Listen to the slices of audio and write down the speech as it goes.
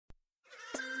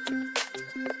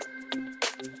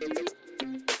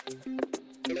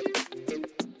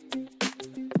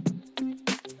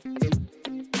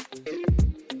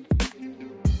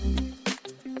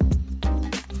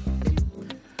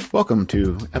Welcome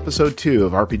to Episode 2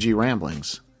 of RPG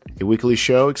Ramblings, a weekly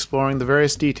show exploring the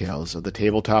various details of the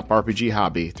tabletop RPG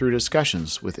hobby through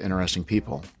discussions with interesting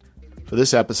people. For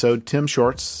this episode, Tim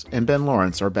Shorts and Ben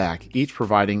Lawrence are back, each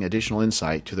providing additional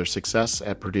insight to their success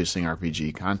at producing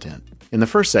RPG content. In the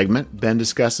first segment, Ben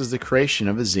discusses the creation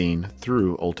of a zine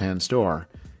through Old Tan Store.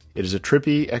 It is a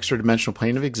trippy, extra-dimensional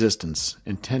plane of existence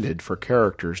intended for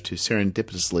characters to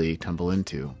serendipitously tumble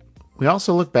into. We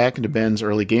also look back into Ben's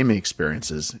early gaming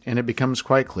experiences, and it becomes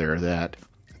quite clear that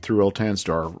Through Old Tan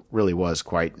Store really was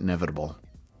quite inevitable.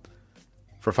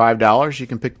 For $5, you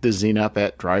can pick the zine up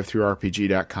at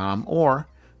drivethrurpg.com or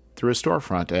through a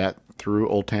storefront at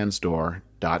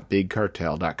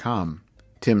througholdtanstore.bigcartel.com.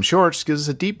 Tim Shorts gives us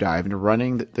a deep dive into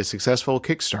running the successful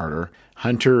Kickstarter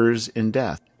Hunters in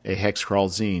Death, a hex crawl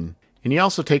zine, and he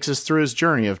also takes us through his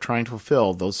journey of trying to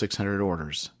fulfill those 600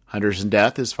 orders. Hunters in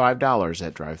Death is $5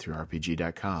 at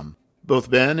drivethrurpg.com.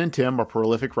 Both Ben and Tim are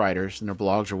prolific writers, and their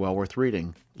blogs are well worth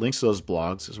reading. Links to those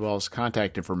blogs, as well as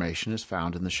contact information, is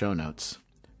found in the show notes.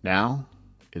 Now,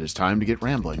 it is time to get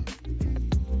rambling.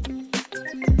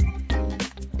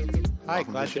 Hi,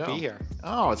 glad to be here.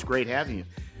 Oh, it's great having you.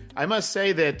 I must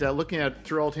say that looking at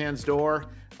Through Old Tan Store,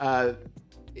 I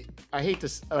hate to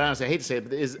say it,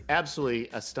 but it is absolutely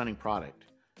a stunning product.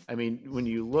 I mean, when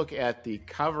you look at the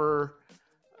cover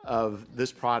of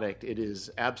this product, it is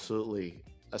absolutely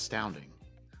astounding.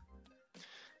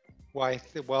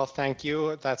 Well, thank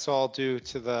you. That's all due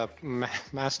to the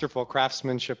masterful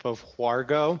craftsmanship of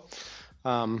Huargo,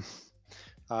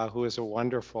 who is a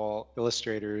wonderful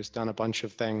illustrator who's done a bunch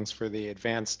of things for the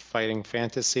Advanced Fighting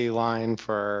Fantasy line,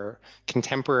 for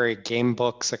contemporary game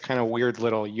books, a kind of weird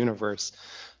little universe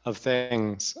of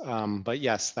things. But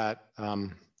yes,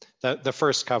 the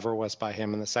first cover was by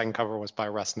him, and the second cover was by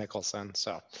Russ Nicholson.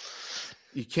 So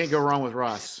you can't go wrong with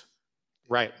Russ.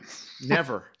 Right.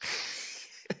 Never.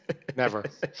 Never.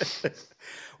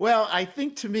 Well, I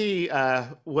think to me,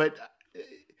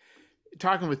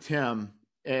 talking with Tim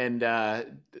and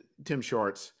Tim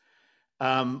Shorts,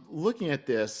 looking at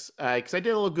this, because I did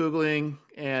a little Googling,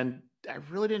 and I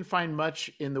really didn't find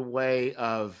much in the way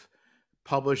of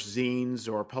published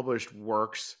zines or published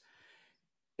works.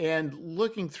 And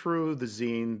looking through the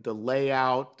zine, the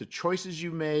layout, the choices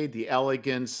you made, the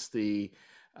elegance,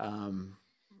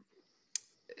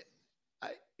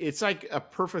 it's like a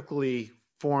perfectly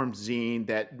formed zine,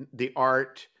 that the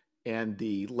art and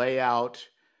the layout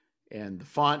and the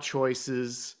font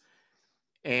choices.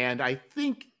 And I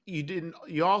think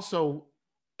you also,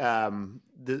 I don't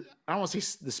want to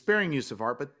say the sparing use of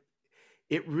art, but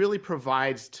it really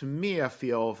provides to me a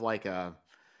feel of like a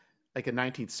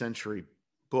 19th century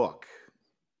book.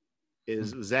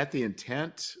 Was that the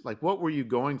intent? Like, what were you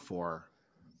going for?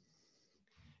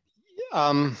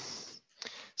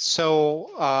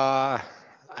 So I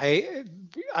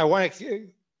want to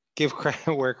give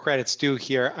credit where credit's due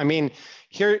here. I mean,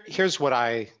 here's what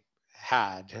I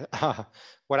had.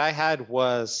 What I had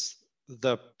was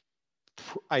the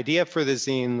idea for the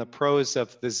zine, the prose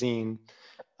of the zine,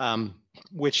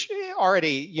 which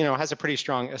already, has a pretty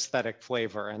strong aesthetic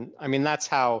flavor. And I mean, that's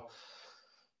kind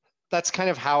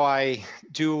of how I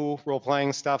do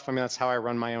role-playing stuff. I mean, that's how I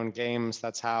run my own games.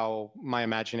 That's how my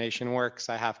imagination works.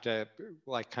 I have to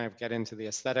kind of get into the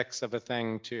aesthetics of a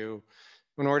thing in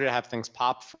order to have things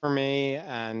pop for me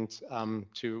and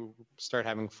to start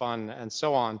having fun and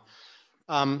so on.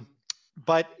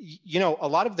 But, a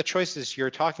lot of the choices you're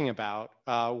talking about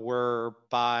were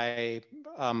by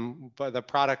the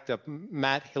product of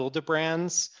Matt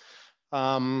Hildebrand's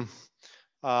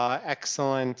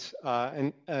excellent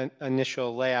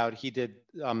initial layout. He did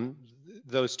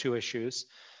those two issues.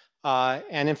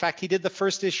 And in fact, he did the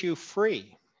first issue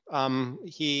free.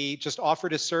 He just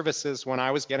offered his services when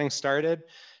I was getting started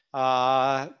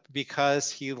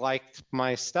because he liked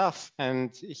my stuff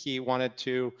and he wanted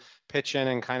to pitch in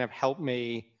and kind of help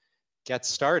me get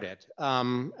started.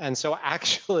 And so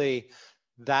actually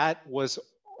that was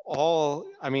all,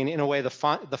 I mean, in a way, the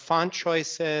font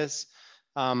choices,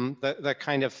 the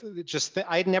kind of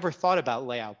I'd never thought about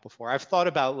layout before. I've thought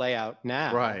about layout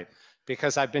now, right?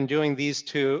 Because I've been doing these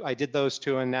two. I did those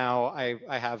two, and now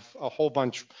I have a whole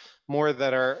bunch more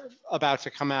that are about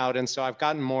to come out, and so I've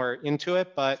gotten more into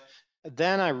it. But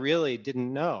then I really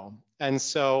didn't know, and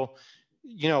so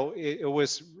it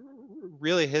was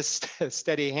really his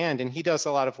steady hand, and he does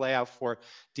a lot of layout for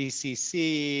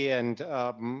DCC and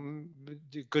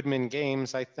Goodman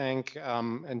Games, I think,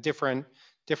 and different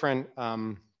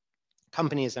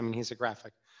companies. I mean, he's a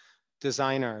graphic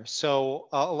designer. So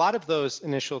a lot of those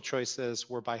initial choices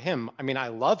were by him. I mean, I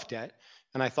loved it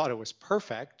and I thought it was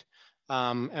perfect.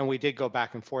 And we did go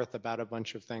back and forth about a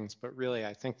bunch of things, but really,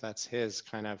 I think that's his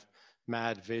kind of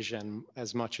mad vision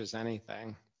as much as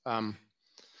anything.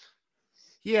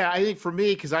 Yeah, I think for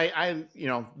me, because I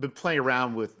been playing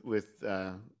around with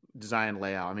design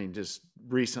layout. I mean, just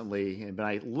recently, and when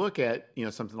I look at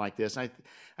something like this, I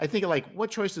think of like,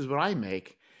 what choices would I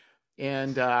make?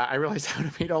 And I realized I would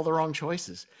have made all the wrong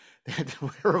choices. That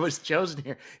whatever was chosen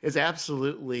here is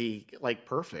absolutely like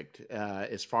perfect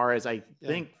as far as I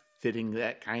think fitting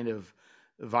that kind of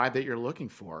vibe that you're looking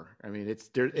for. I mean,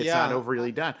 it's not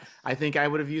overly done. I think I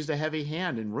would have used a heavy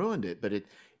hand and ruined it, but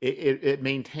it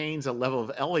maintains a level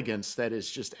of elegance that is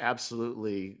just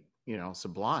absolutely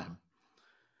sublime.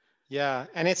 Yeah,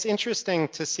 and it's interesting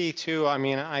to see too. I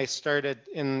mean,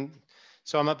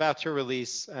 so I'm about to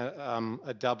release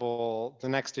a double. The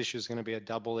next issue is going to be a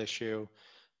double issue.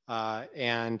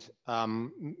 And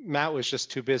Matt was just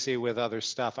too busy with other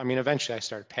stuff. I mean, eventually I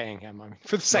started paying him. I mean,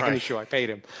 for the second issue, I paid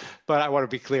him, but I want to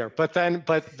be clear. But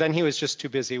then he was just too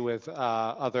busy with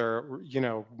other,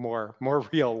 more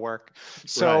real work.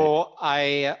 So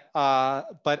I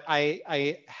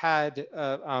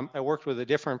worked with a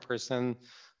different person,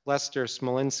 Lester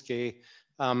Smolinski,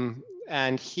 and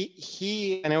and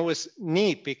it was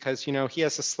neat because he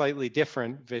has a slightly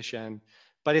different vision.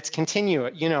 But it's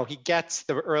continuous. He gets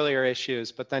the earlier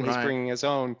issues, but then he's bringing his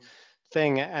own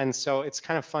thing. And so it's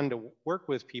kind of fun to work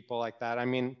with people like that. I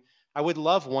mean, I would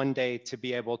love one day to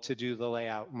be able to do the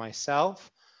layout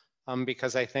myself,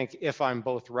 because I think if I'm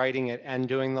both writing it and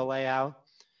doing the layout,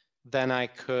 then I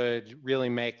could really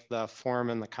make the form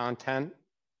and the content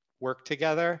work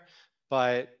together.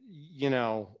 But,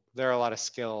 there are a lot of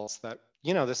skills that,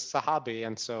 this is a hobby.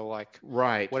 And so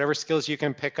whatever skills you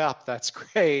can pick up, that's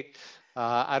great.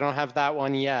 I don't have that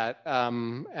one yet,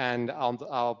 and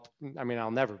I'll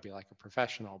never be like a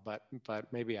professional, but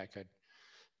maybe I could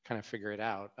kind of figure it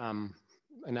out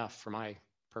enough for my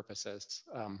purposes,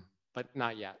 but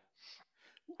not yet.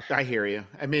 I hear you.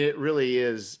 I mean, it really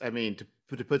is. I mean,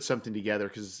 to put something together,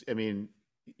 because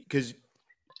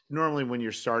normally when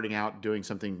you're starting out doing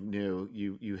something new,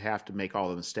 you have to make all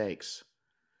the mistakes.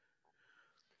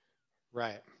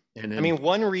 Right. And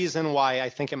one reason why I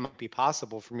think it might be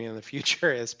possible for me in the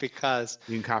future is because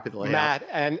you can copy the layout.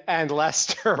 Matt and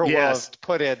Lester will have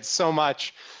put in so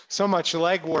much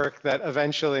legwork that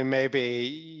eventually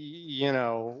maybe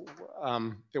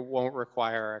it won't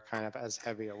require a kind of as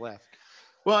heavy a lift.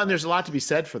 Well, and there's a lot to be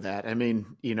said for that. I mean,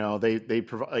 they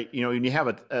provide, when you have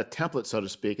a template, so to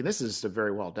speak, and this is a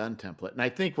very well done template. And I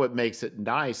think what makes it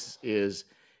nice is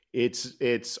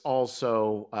it's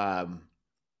also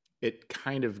it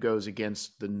kind of goes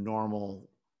against the normal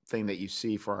thing that you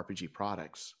see for RPG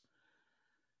products.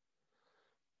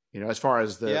 As far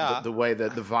as the way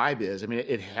that the vibe is, I mean,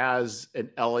 it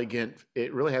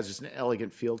really has just an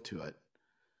elegant feel to it.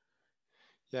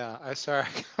 Yeah, I'm sorry.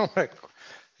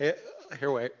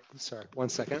 Here, wait. Sorry, 1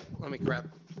 second. Let me grab.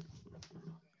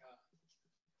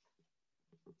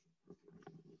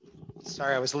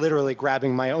 Sorry, I was literally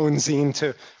grabbing my own zine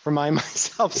to remind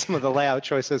myself some of the layout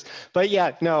choices. But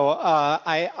I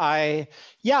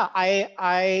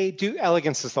do.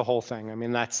 Elegance is the whole thing. I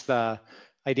mean, that's the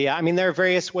idea. I mean, there are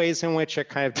various ways in which it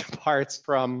kind of departs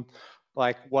from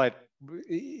like what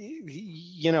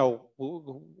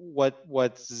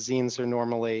zines are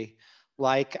normally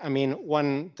like. I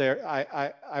mean,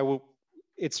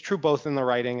 it's true both in the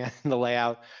writing and the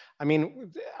layout. I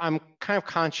mean, I'm kind of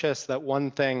conscious that one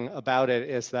thing about it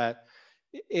is that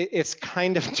it's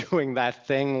kind of doing that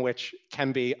thing which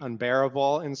can be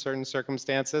unbearable in certain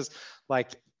circumstances.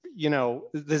 Like, the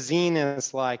zine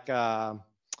is like,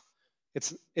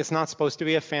 it's not supposed to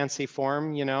be a fancy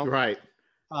form, Right.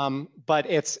 But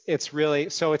it's really,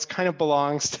 so it's kind of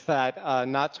belongs to that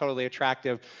not totally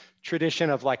attractive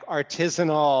tradition of like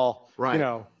artisanal,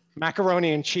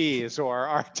 macaroni and cheese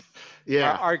or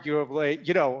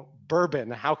arguably,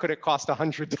 bourbon. How could it cost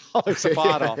 $100 a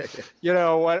bottle?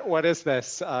 What is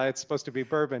this? It's supposed to be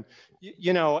bourbon.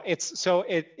 It's so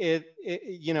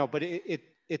but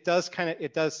it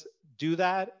does do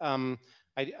that.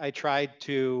 I tried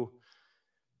to,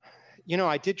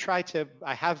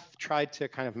 I have tried to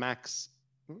kind of max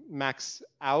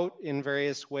out in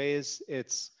various ways.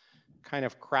 It's kind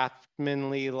of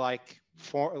craftsmanly like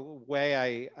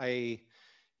way I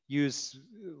use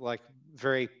like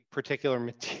very particular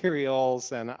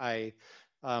materials, and I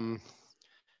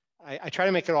try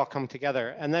to make it all come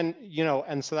together. And then,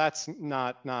 and so that's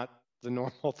not the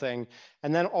normal thing.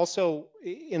 And then also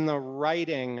in the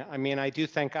writing, I mean, I do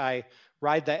think I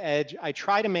ride the edge. I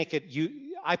try to make it,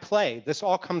 I play. This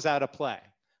all comes out of play.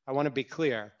 I want to be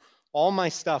clear. All my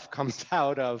stuff comes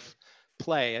out of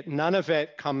play. None of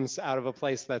it comes out of a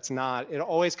place that's not. It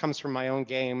always comes from my own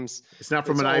games. It's not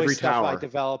from an ivory tower. I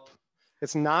develop.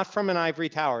 It's not from an ivory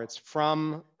tower. It's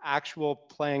from actual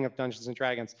playing of Dungeons and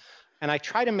Dragons. And I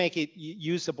try to make it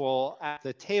usable at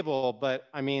the table, but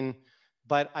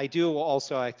I do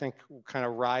also, I think, kind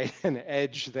of ride an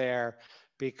edge there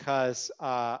because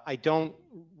I don't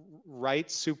write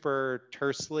super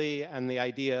tersely, and the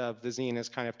idea of the zine is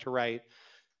kind of to write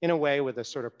in a way with a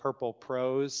sort of purple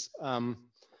prose,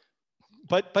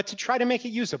 but to try to make it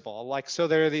usable. Like, so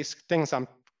there are these things I'm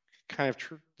kind of,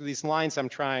 these lines I'm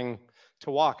trying to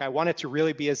walk. I want it to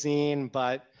really be a zine,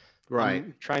 but right.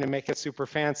 I'm trying to make it super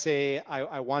fancy.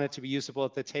 I want it to be usable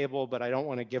at the table, but I don't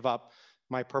want to give up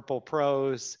my purple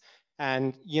prose.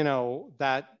 And, you know,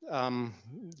 that,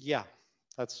 yeah,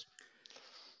 that's.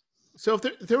 So if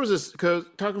there was this, cause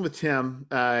talking with Tim,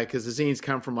 because the zines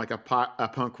come from like a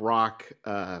punk rock,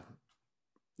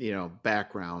 you know,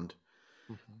 background.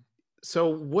 Mm-hmm. So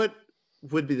what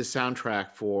would be the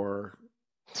soundtrack for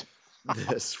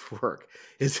this work?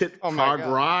 Is it prog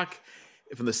rock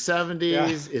from the 70s? Yeah.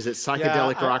 Is it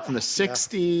psychedelic rock from the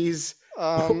 60s?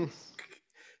 Yeah.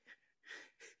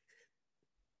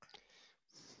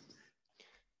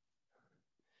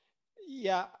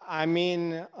 Yeah, I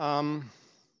mean,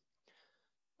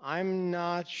 I'm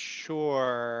not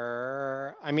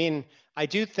sure. I mean, I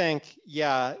do think,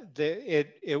 yeah,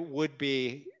 it would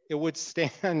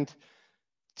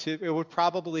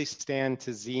probably stand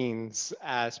to zines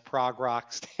as prog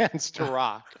rock stands to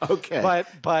rock. Okay.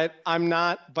 But I'm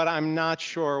not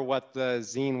sure what the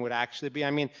zine would actually be. I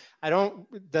mean,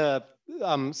 the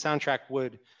soundtrack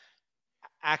would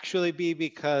actually be,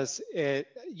 because it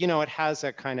has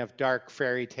a kind of dark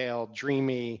fairy tale,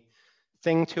 dreamy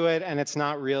thing to it, and it's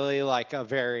not really like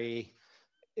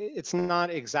it's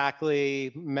not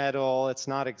exactly metal, it's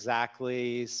not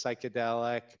exactly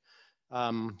psychedelic,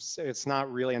 so it's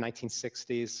not really a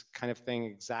 1960s kind of thing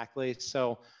exactly.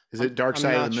 So is it Dark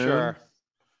Side of the Moon? Sure.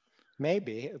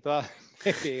 Maybe, but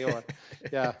maybe, or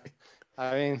yeah.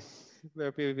 I mean,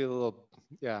 there'd be a little,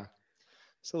 yeah.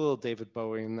 It's a little David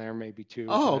Bowie in there, maybe too.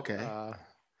 Oh, okay. I'm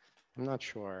not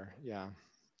sure. Yeah.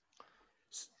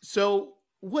 So,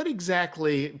 what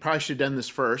exactly? Probably should have done this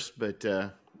first, but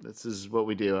this is what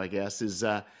we do, I guess.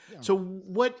 So,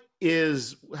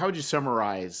 how would you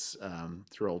summarize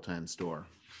Through Old Town Store?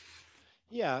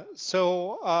 Yeah.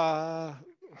 So,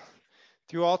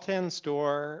 Through Old Town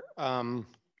Store, I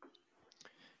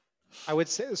would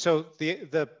say, so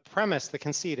the premise, the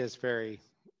conceit is very,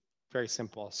 very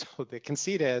simple. So the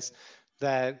conceit is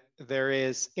that there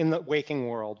is, in the waking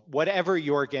world, whatever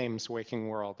your game's waking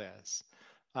world is.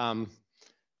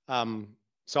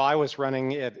 So I was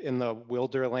running it in the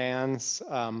Wilderlands,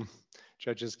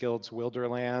 Judges Guild's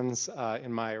Wilderlands,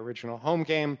 in my original home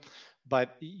game.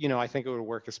 But, I think it would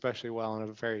work especially well in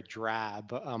a very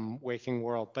drab waking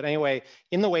world. But anyway,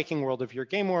 in the waking world of your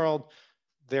game world,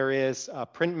 there is a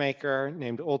printmaker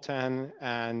named Ultan,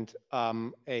 and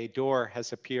a door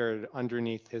has appeared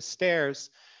underneath his stairs,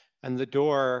 and the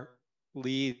door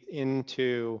leads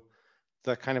into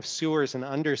the kind of sewers and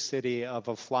undercity of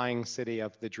a flying city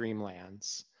of the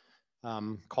Dreamlands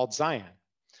called Zion.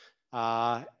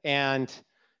 And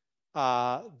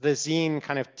the zine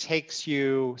kind of takes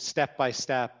you step by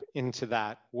step into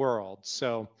that world.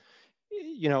 So,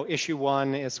 issue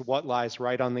 1 is what lies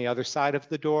right on the other side of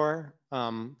the door,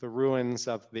 the ruins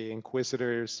of the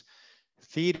Inquisitor's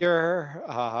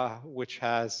Theater, which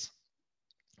has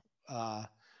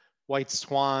white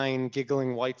swine,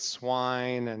 giggling white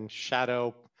swine, and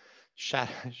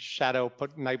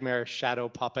nightmare shadow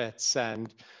puppets,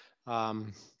 and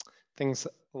things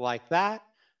like that.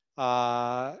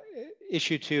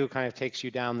 Issue 2 kind of takes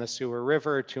you down the Sewer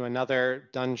River to another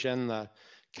dungeon, the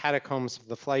Catacombs of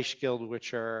the Fleisch Guild,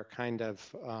 which are kind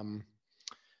of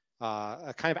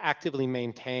a kind of actively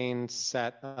maintained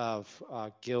set of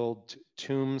guild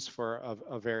tombs for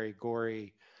a very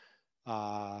gory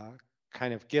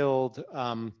kind of guild.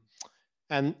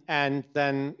 And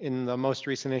then in the most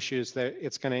recent issues,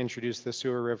 it's going to introduce the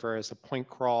Sewer River as a point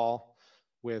crawl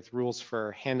with rules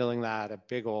for handling that, a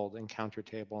big old encounter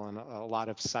table, and a lot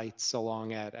of sites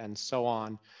along it, and so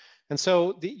on. And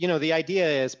so the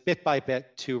idea is bit by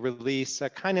bit to release a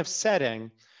kind of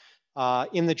setting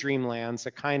in the Dreamlands,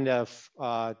 a kind of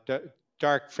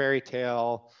dark fairy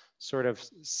tale sort of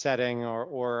setting,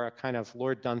 or a kind of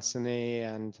Lord Dunsany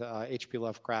and H.P.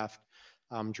 Lovecraft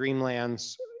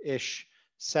Dreamlands-ish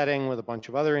setting with a bunch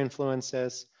of other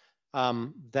influences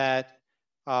that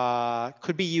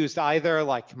could be used either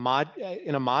like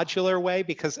in a modular way,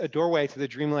 because a doorway to the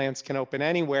Dreamlands can open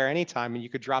anywhere, anytime, and you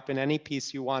could drop in any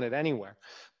piece you wanted anywhere.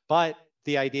 But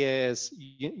the idea is,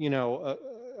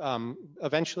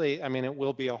 eventually, I mean, it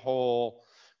will be a whole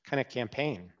kind of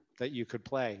campaign that you could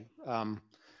play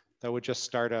that would just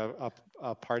start a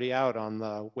party out on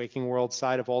the Waking World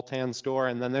side of Oltan's Door.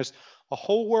 And then there's a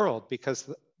whole world, because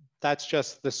that's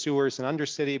just the sewers and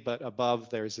Undercity, but above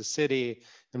there's a city,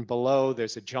 and below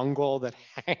there's a jungle that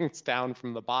hangs down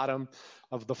from the bottom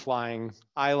of the flying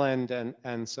island.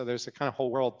 And so there's a kind of whole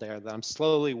world there that I'm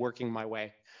slowly working my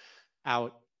way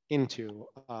out into,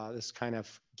 this kind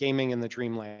of gaming in the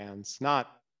Dreamlands,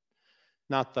 not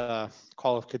the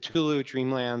Call of Cthulhu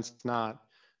Dreamlands, not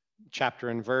chapter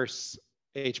and verse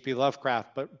H.P.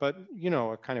 Lovecraft, but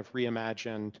a kind of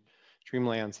reimagined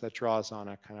Dreamlands that draws on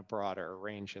a kind of broader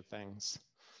range of things.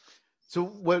 So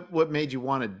what made you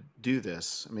want to do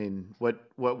this? I mean, what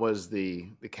was the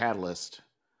catalyst?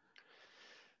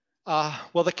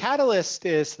 Well, the catalyst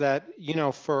is that,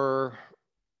 for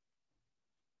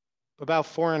about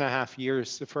 4.5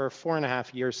 years, for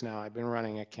 4.5 years now, I've been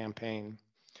running a campaign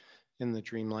in the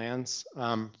Dreamlands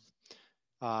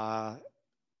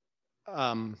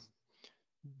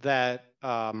that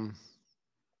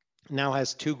now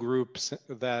has 2 groups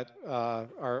that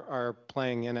are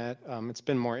playing in it. It's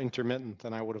been more intermittent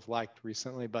than I would have liked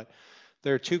recently, but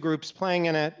there are 2 groups playing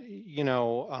in it.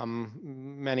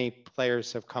 Many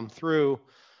players have come through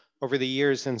over the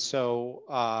years, and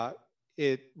so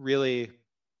it really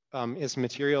is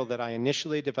material that I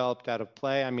initially developed out of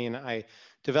play. I mean, I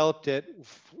developed it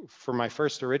for my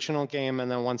first original game, and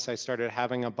then once I started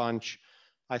having a bunch,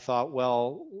 I thought,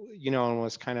 well, and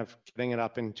was kind of getting it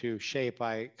up into shape,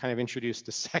 I kind of introduced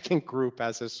a second group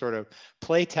as a sort of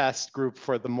playtest group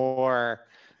for the more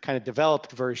kind of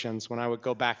developed versions, when I would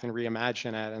go back and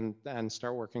reimagine it and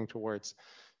start working towards,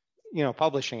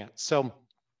 publishing it. So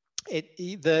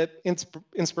the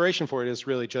inspiration for it is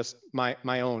really just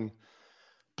my own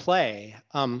play.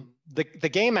 The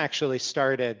game actually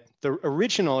started, the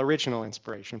original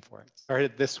inspiration for it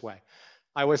started this way.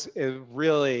 I was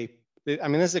really, I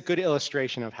mean, this is a good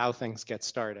illustration of how things get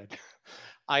started.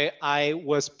 I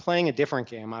was playing a different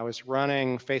game. I was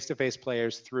running face-to-face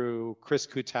players through Chris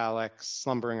Kutalik's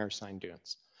Slumbering Ursine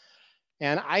Dunes.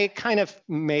 And I kind of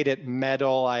made it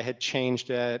metal. I had changed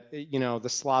it. The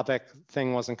Slavic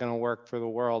thing wasn't going to work for the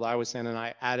world I was in, and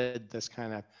I added this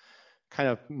kind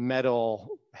of metal,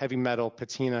 heavy metal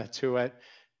patina to it.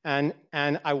 And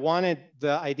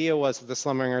the idea was the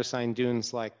Slumbering Ursine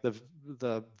Dunes, like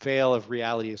the veil of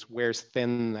reality is wears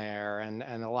thin there, and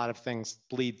a lot of things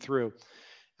bleed through.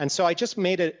 And so I just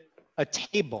made it a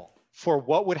table for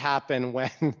what would happen when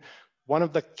one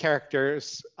of the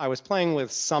characters I was playing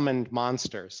with summoned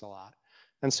monsters a lot.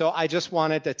 And so I just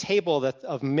wanted a table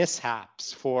of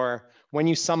mishaps for when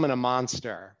you summon a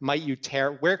monster.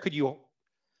 Where could you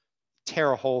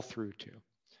tear a hole through to?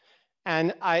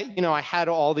 And I had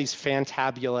all these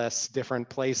fantabulous different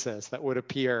places that would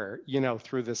appear,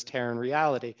 through this tear in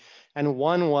reality. And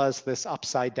one was this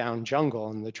upside down jungle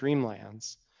in the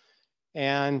Dreamlands.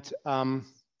 And on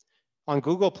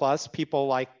Google Plus, people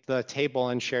liked the table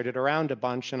and shared it around a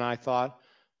bunch. And I thought,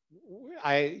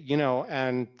 I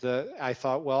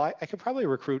thought, well, I could probably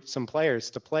recruit some players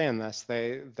to play in this.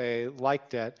 They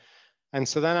liked it. And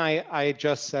so then I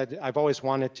just said, I've always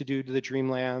wanted to do the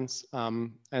Dreamlands.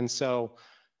 And so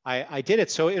I did it.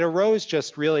 So it arose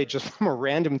just from a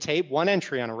random one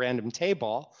entry on a random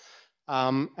table.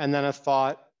 And then a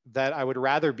thought that I would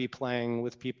rather be playing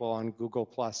with people on Google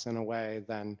Plus in a way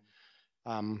than,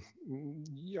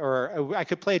 or I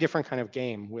could play a different kind of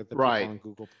game with the people on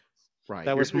Google. Right.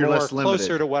 That was more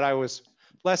closer to what I was,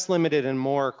 less limited and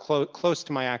more close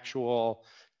to my actual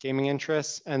gaming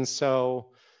interests. And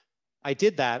so I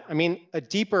did that. I mean, a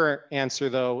deeper answer,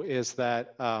 though, is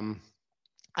that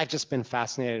I've just been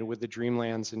fascinated with the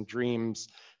Dreamlands and dreams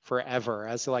forever.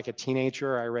 As like a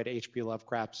teenager, I read H.P.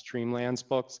 Lovecraft's Dreamlands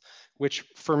books, which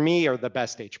for me are the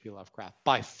best H.P. Lovecraft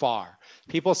by far.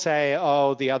 People say,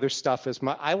 oh, the other stuff is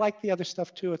I like the other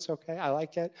stuff too. It's okay. I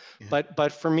like it. Yeah.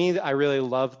 But for me, I really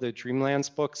love the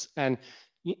Dreamlands books. And,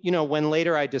 when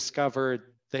later I discovered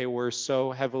they were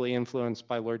so heavily influenced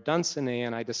by Lord Dunsany,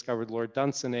 and I discovered Lord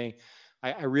Dunsany,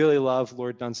 I really love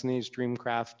Lord Dunsany's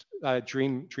Dreamcraft,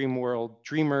 Dream World,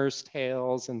 Dreamers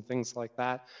Tales, and things like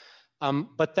that.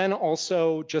 But then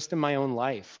also just in my own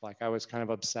life, like I was kind of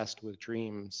obsessed with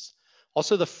dreams.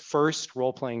 Also, the first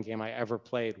role-playing game I ever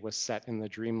played was set in the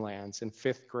Dreamlands in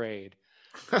 5th grade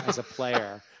as a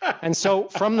player. And so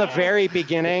from the very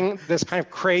beginning, this kind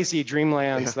of crazy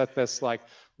Dreamlands that this like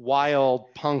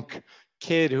wild punk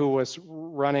kid who was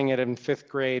running it in 5th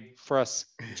grade for us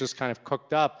just kind of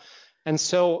cooked up. And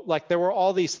so like there were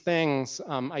all these things.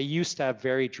 I used to have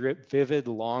very vivid,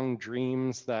 long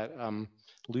dreams that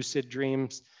lucid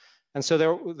dreams. And so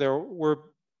there were,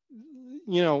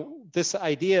 this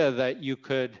idea that you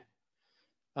could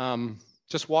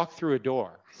just walk through a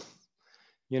door,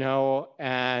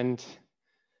 and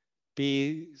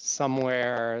be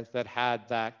somewhere that had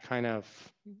that kind of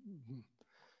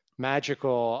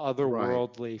magical,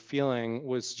 otherworldly feeling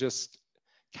was just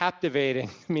captivating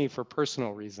me for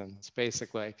personal reasons,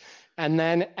 basically. And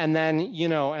then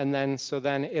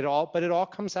it all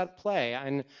comes out of play.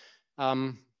 And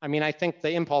I think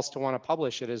the impulse to want to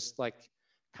publish it is like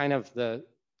kind of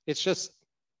it's just,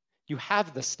 you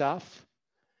have the stuff,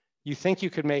 you think you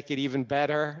could make it even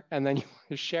better, and then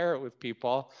you share it with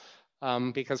people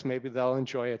because maybe they'll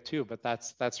enjoy it too. But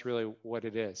that's really what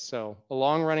it is. So a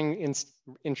long-running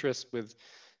interest with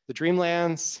the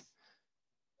Dreamlands,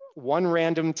 one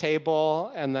random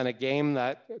table, and then a game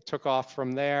that took off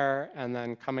from there, and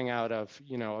then coming out of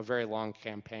a very long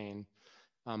campaign,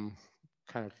 kind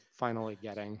of finally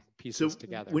getting pieces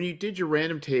together. When you did your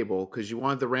random table, because you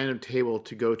wanted the random table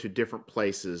to go to different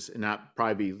places and not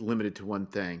probably be limited to one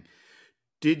thing,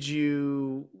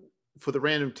 for the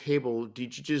random table,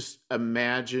 did you just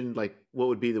imagine like what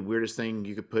would be the weirdest thing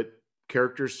you could put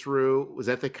characters through? Was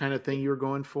that the kind of thing you were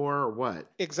going for, or what?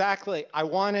 Exactly. I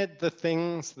wanted the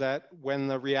things that when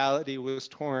the reality was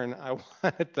torn, I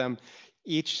wanted them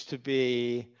each to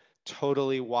be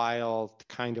totally wild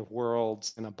kind of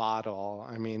worlds in a bottle.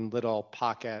 I mean, little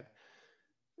pocket,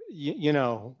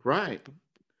 right.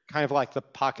 Kind of like the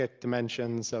pocket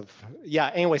dimensions of,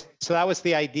 anyway, so that was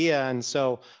the idea. And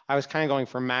so I was kind of going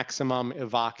for maximum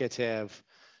evocative.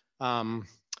 And,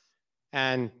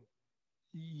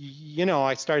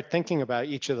 I started thinking about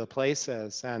each of the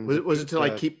places. And was it to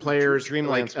like keep players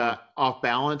like off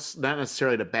balance, not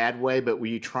necessarily in a bad way, but were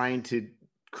you trying to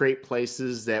create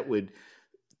places that would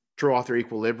throw off their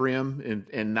equilibrium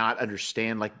and not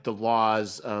understand like the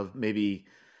laws of maybe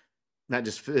not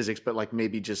just physics, but like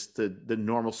maybe just the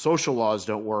normal social laws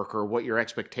don't work, or what your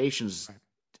expectations,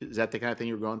 is that the kind of thing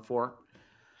you're going for?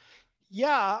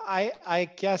 Yeah, I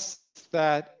guess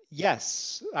that,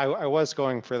 yes, I was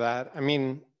going for that. I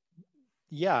mean,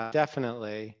 yeah,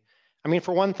 definitely. I mean,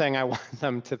 for one thing, I want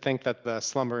them to think that the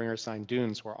Slumbering Ursine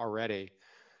Dunes were already,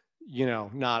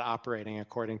 not operating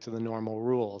according to the normal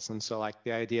rules. And so like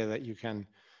the idea that you can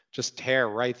just tear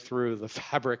right through the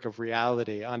fabric of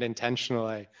reality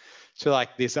unintentionally to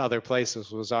like these other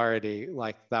places was already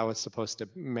like, that was supposed to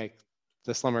make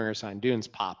the Slumbering Ursine Dunes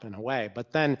pop in a way.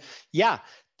 But then,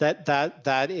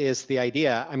 that is the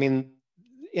idea. I mean,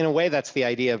 in a way, that's the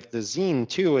idea of the zine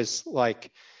too, is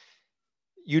like,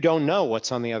 you don't know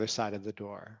what's on the other side of the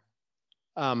door.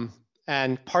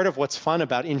 And part of what's fun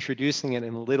about introducing it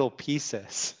in little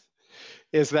pieces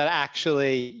is that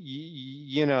actually,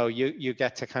 you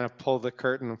get to kind of pull the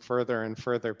curtain further and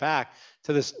further back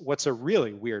to this, what's a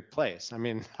really weird place. I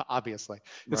mean, obviously,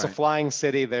 it's a flying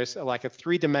city. There's like a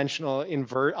three-dimensional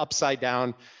upside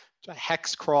down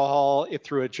hex crawl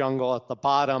through a jungle at the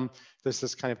bottom. There's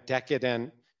this kind of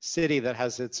decadent city that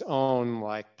has its own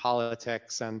like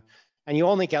politics, and you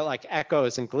only get like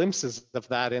echoes and glimpses of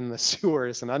that in the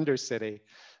sewers and Undercity.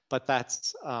 But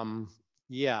that's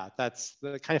that's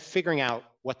the kind of figuring out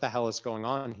what the hell is going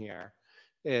on here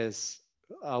is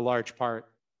a large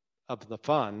part of the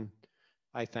fun,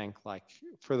 I think, like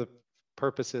for the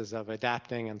purposes of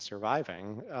adapting and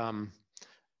surviving,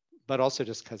 but also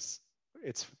just because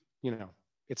it's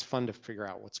fun to figure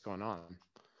out what's going on.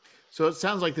 So it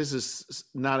sounds like this is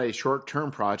not a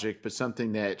short-term project, but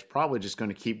something that's probably just going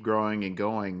to keep growing and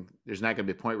going. There's not going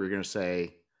to be a point where you're going to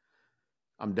say,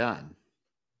 I'm done.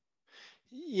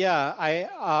 Yeah,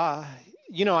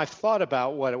 I've thought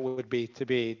about what it would be to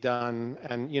be done,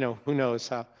 and who knows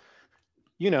how,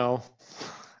 who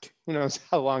knows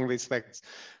how long these things.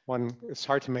 It's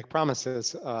hard to make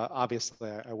promises. Obviously,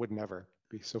 I would never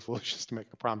be so foolish as to make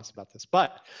a promise about this,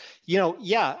 but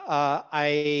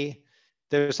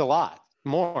there's a lot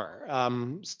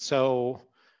more. So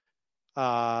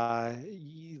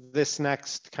this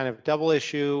next kind of double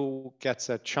issue gets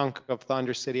a chunk of the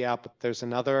Undercity out, but there's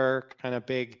another kind of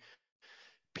big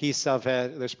piece of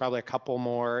it. There's probably a couple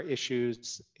more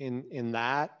issues in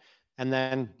that. And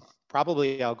then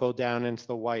probably I'll go down into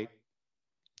the White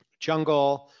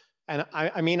Jungle. And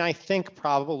I think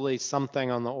probably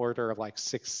something on the order of like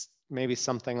maybe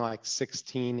something like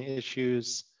 16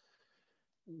 issues,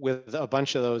 with a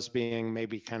bunch of those being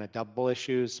maybe kind of double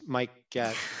issues, might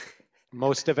get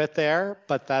most of it there.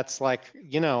 But that's like,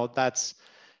 that's,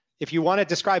 if you want to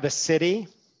describe a city,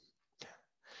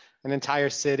 an entire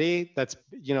city, that's,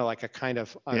 like a kind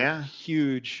of a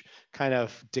huge kind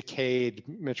of decayed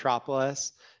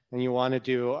metropolis, and you want to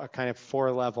do a kind of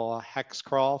 4-level hex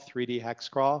crawl, 3D hex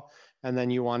crawl, and then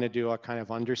you want to do a kind of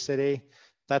undercity,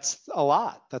 that's a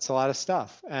lot. That's a lot of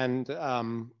stuff. And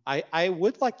I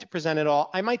would like to present it all.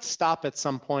 I might stop at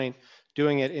some point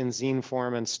doing it in zine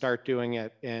form and start doing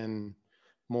it in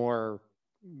more,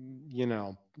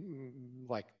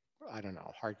 like, I don't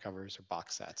know, hardcovers or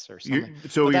box sets or something.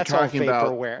 So but you're that's talking all about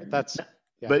vaporware. That's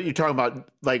yeah. But you're talking about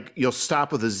like you'll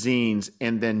stop with the zines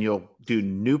and then you'll do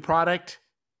new product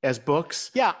as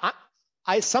books? Yeah,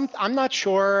 I'm not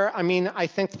sure. I mean, I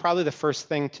think probably the first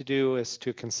thing to do is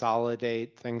to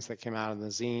consolidate things that came out of the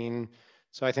zine.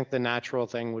 So I think the natural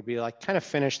thing would be like kind of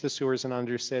finish the Sewers and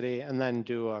Undercity and then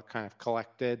do a kind of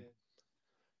collected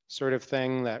sort of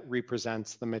thing that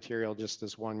represents the material just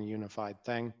as one unified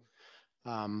thing.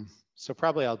 So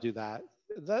probably I'll do that.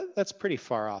 That's pretty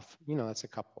far off. That's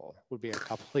would be a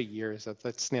couple of years at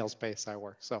the snail's pace I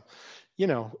work. So,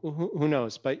 who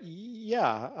knows? But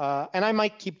yeah, and I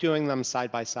might keep doing them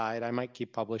side by side. I might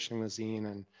keep publishing the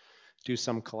zine and do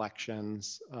some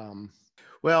collections.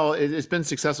 Well, it's been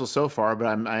successful so far, but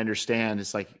I understand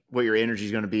it's like what your energy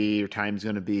is going to be, your time is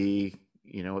going to be,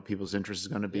 what people's interest is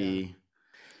going to be. Yeah.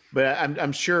 But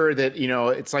I'm sure that,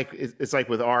 it's like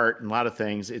with art and a lot of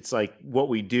things, it's like what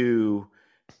we do.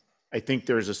 I think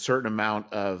there's a certain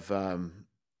amount of,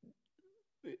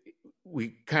 we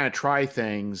kind of try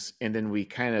things and then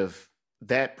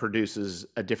that produces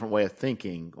a different way of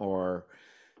thinking or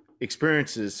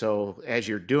experiences. So as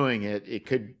you're doing it, it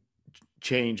could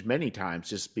change many times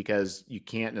just because you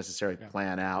can't necessarily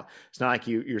plan out. It's not like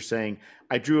you're saying,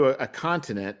 I drew a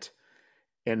continent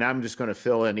and I'm just going to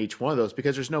fill in each one of those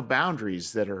because there's no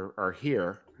boundaries that are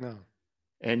here. No.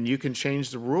 And you can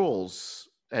change the rules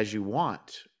as you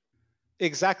want.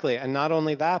 Exactly. And not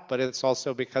only that, but it's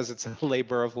also because it's a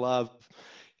labor of love.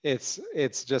 It's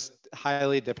just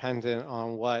highly dependent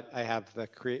on what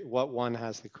what one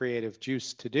has the creative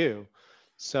juice to do.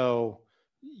 So,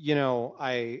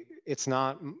 it's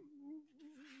not,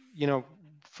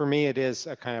 for me, it is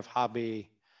a kind of hobby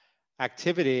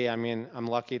activity. I mean, I'm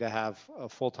lucky to have a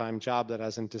full-time job that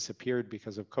hasn't disappeared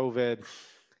because of COVID.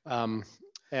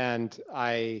 And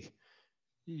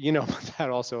that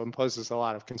also imposes a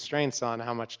lot of constraints on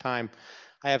how much time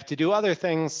I have to do other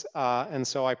things. And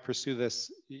so I pursue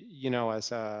this,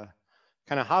 as a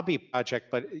kind of hobby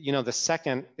project. But, the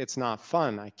second it's not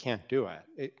fun, I can't do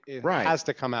it. It right. has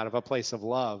to come out of a place of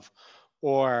love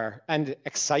and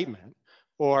excitement,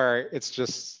 or it's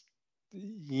just,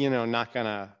 not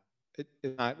gonna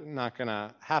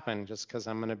happen just because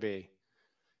I'm going to be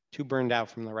too burned out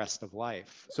from the rest of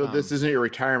life. So this isn't your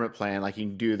retirement plan. Like you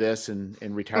can do this and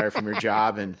retire from your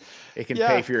job and it can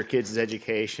pay for your kids'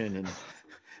 education. And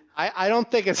I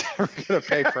don't think it's ever going to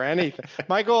pay for anything.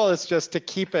 My goal is just to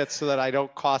keep it so that I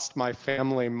don't cost my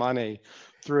family money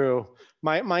through.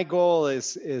 My goal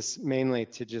is mainly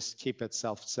to just keep it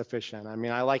self-sufficient. I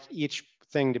mean, I like each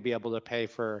thing to be able to pay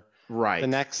for the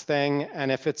next thing.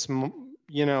 And if it's,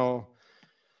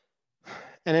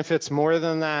 and if it's more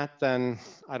than that, then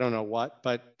I don't know what,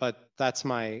 but that's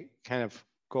my kind of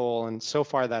goal. And so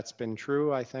far that's been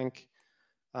true, I think.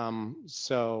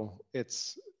 So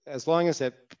it's, as long as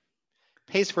it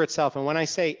pays for itself. And when I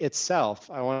say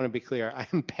itself, I want to be clear, I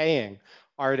am paying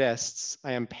artists.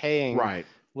 I am paying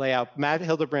layout. Matt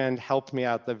Hildebrand helped me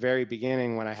out at the very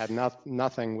beginning when I had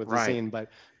nothing with the zine, but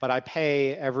I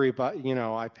pay everybody,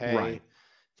 I pay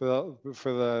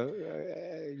for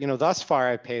the thus far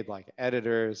I paid like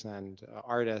editors and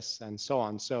artists and so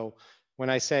on. So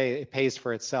when I say it pays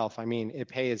for itself, I mean it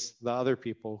pays the other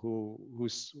people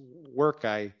whose work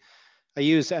I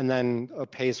use, and then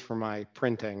it pays for my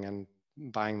printing and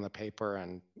buying the paper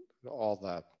and all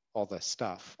the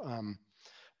stuff.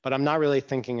 But I'm not really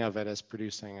thinking of it as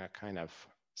producing a kind of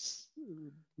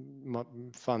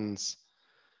funds.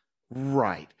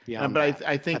 Right. But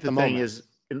I think the thing is,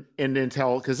 and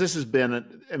Intel, because this has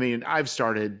been, I mean, I've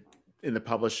started in the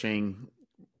publishing,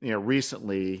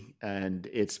 recently, and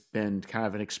it's been kind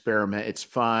of an experiment. It's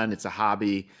fun. It's a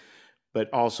hobby,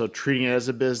 but also treating it as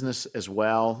a business as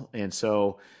well. And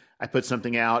so I put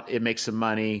something out, it makes some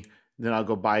money, then I'll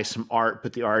go buy some art,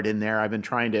 put the art in there. I've been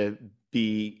trying to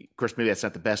be, of course, maybe that's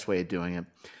not the best way of doing it.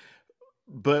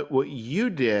 But what you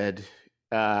did,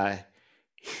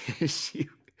 is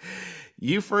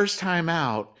you first time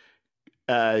out,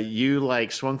 you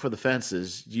like swung for the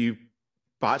fences. You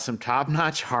bought some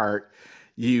top-notch art.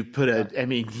 You put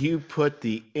you put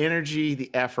the energy, the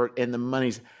effort, and the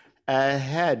money's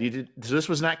ahead. You did. So this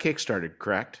was not Kickstarted,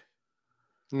 correct?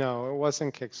 No, it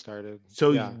wasn't Kickstarted.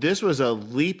 So this was a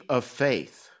leap of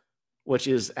faith, which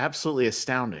is absolutely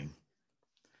astounding.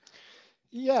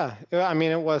 Yeah, I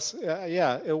mean, it was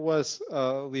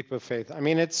a leap of faith. I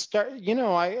mean,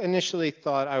 I initially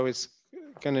thought I was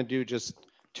going to do just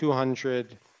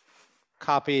 200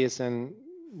 copies and,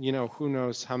 who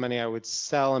knows how many I would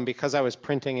sell. And because I was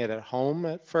printing it at home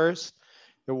at first,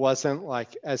 it wasn't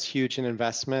like as huge an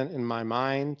investment in my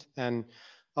mind. And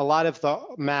a lot of the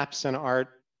maps and art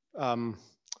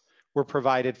were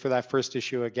provided for that first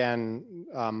issue again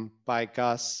by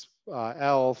Gus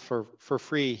L for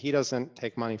free. He doesn't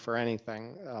take money for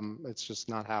anything. It's just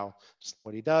not just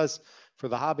what he does for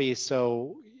the hobby.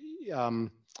 So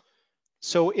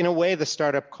in a way, the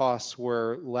startup costs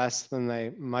were less than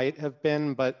they might have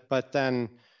been, but then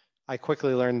I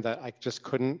quickly learned that I just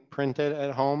couldn't print it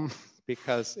at home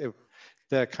because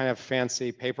the kind of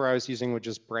fancy paper I was using would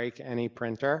just break any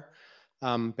printer,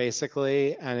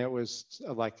 basically. And it was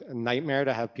like a nightmare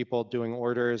to have people doing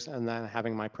orders and then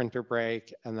having my printer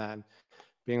break and then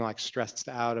being like stressed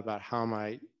out about how am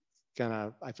I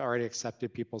I've already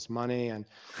accepted people's money. And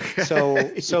so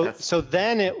yes.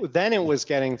 Then it was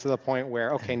getting to the point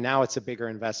where, okay, now it's a bigger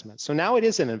investment. So now it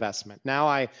is an investment.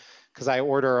 Now because I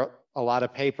order a lot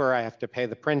of paper, I have to pay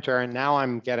the printer, and now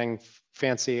I'm getting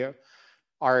fancy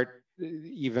art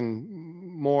even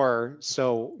more.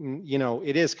 So,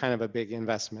 it is kind of a big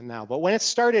investment now. But when it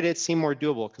started, it seemed more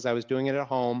doable because I was doing it at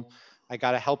home. I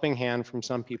got a helping hand from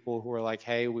some people who were like,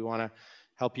 hey, we want to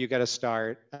help you get a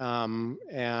start. But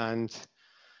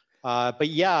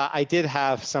yeah, I did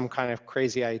have some kind of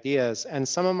crazy ideas, and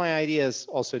some of my ideas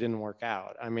also didn't work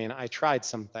out. I mean, I tried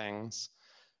some things,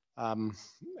 and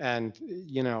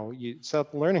it's a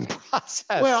learning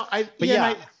process. Well,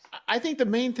 I think the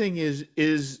main thing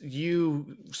is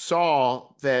you saw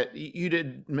that you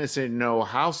didn't necessarily know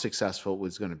how successful it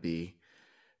was going to be,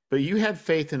 but you had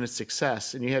faith in its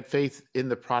success, and you had faith in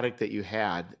the product that you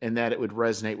had, and that it would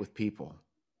resonate with people.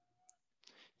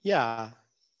 Yeah.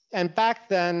 And back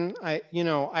then, I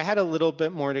had a little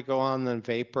bit more to go on than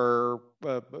Vapor,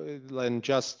 and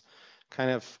just kind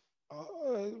of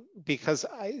because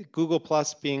Google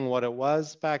Plus being what it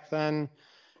was back then,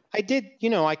 I did,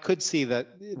 I could see that,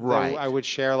 right. I would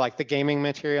share like the gaming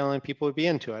material and people would be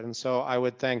into it. And so I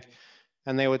would think,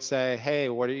 and they would say, hey,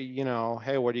 what are you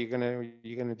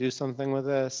gonna do something with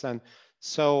this? And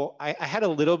so I had a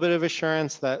little bit of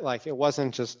assurance that like it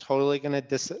wasn't just totally gonna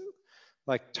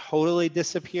totally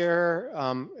disappear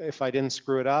if I didn't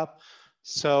screw it up.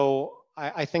 So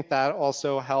I think that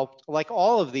also helped. Like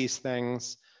all of these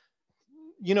things,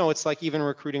 it's like even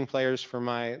recruiting players for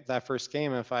that first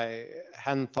game. If I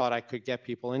hadn't thought I could get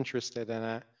people interested in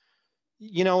it,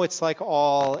 it's like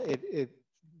all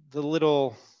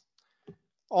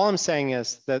I'm saying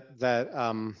is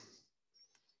that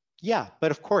yeah, but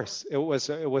of course it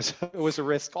was a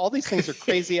risk. All these things are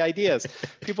crazy ideas.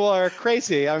 People are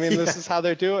crazy. I mean, this is how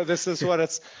they're doing. This is what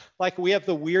it's like. We have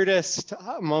the weirdest,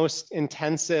 most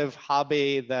intensive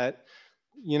hobby that,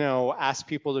 asks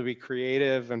people to be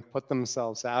creative and put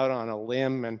themselves out on a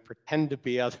limb and pretend to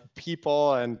be other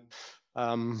people and,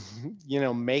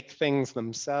 make things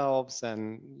themselves.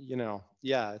 And,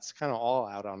 yeah, it's kind of all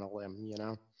out on a limb,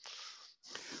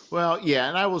 Well, yeah,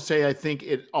 and I will say I think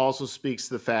it also speaks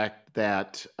to the fact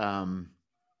that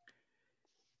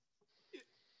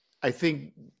I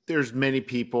think there's many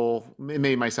people,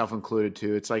 maybe myself included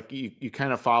too. It's like you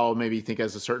kind of follow, maybe you think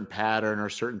as a certain pattern or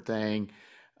a certain thing,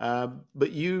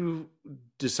 but you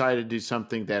decided to do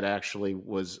something that actually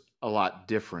was a lot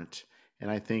different. And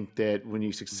I think that when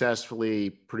you successfully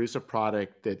produce a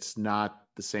product that's not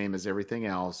the same as everything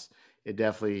else, it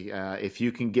definitely, if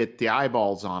you can get the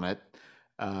eyeballs on it,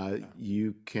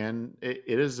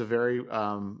 it is a very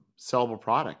sellable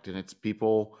product, and it's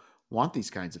people want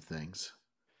these kinds of things.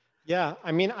 Yeah,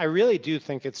 I mean, I really do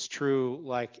think it's true,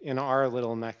 like in our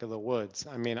little neck of the woods.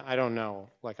 I mean, I don't know,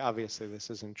 like obviously this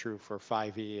isn't true for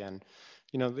 5e and,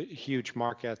 the huge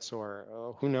markets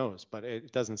or who knows, but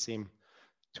it doesn't seem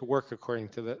to work according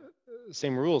to the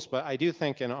same rules. But I do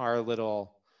think in our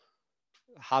little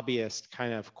hobbyist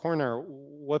kind of corner,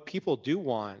 what people do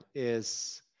want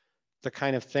is the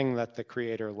kind of thing that the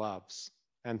creator loves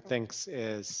and thinks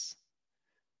is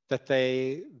that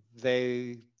they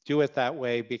do it that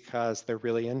way because they're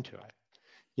really into it,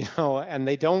 and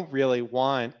they don't really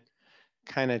want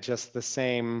kind of just the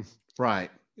same, right?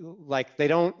 Like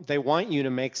they want you to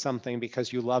make something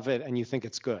because you love it and you think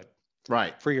it's good,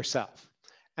 right, for yourself.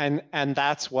 And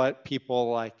that's what people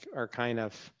like are kind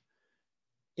of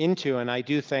into. And I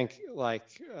do think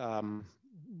like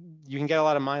you can get a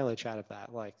lot of mileage out of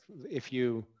that. Like if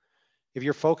you're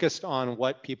focused on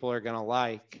what people are going to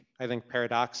like, I think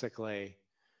paradoxically,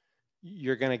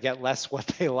 you're going to get less what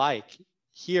they like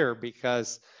here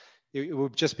because, it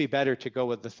would just be better to go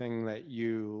with the thing that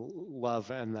you love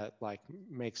and that like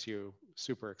makes you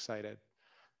super excited.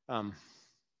 Yeah.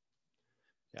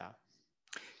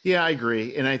 Yeah, I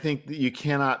agree. And I think that you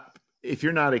cannot, if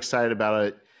you're not excited about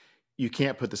it, you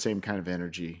can't put the same kind of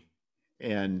energy.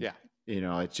 And, Yeah.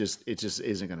 it just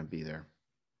isn't going to be there.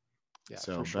 Yeah,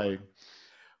 So, for sure.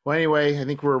 well, anyway, I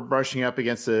think we're brushing up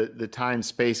against the time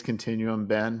space continuum,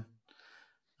 Ben.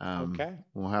 Okay.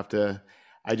 We'll have to,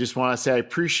 I just want to say I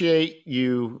appreciate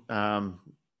you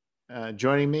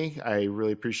joining me. I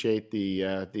really appreciate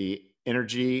the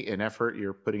energy and effort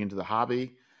you're putting into the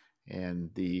hobby and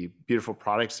the beautiful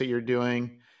products that you're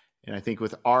doing. And I think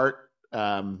with art,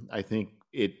 I think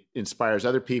it inspires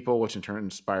other people, which in turn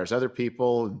inspires other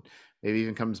people, and maybe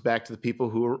even comes back to the people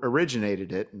who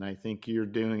originated it. And I think you're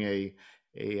doing a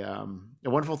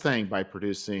wonderful thing by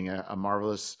producing a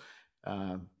marvelous,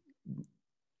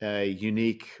 a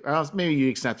unique. Well, maybe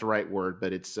unique's not the right word,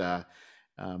 but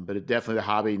but it definitely the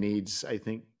hobby needs, I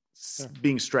think,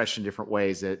 being stretched in different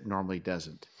ways that it normally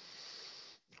doesn't.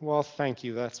 Well, thank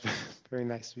you. That's very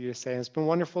nice of you to say. It's been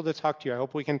wonderful to talk to you. I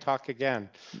hope we can talk again.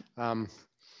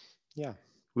 Yeah.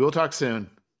 We will talk soon.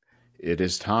 It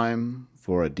is time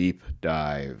for a deep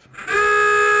dive.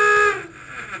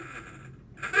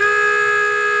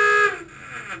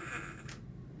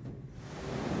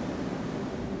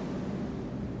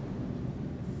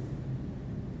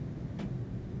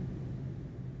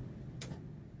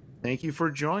 Thank you for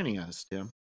joining us,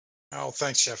 Tim. Oh,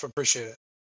 thanks, Jeff. Appreciate it.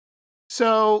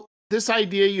 So this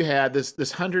idea you had,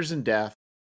 this Hunters in Death.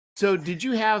 So did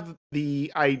you have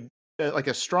like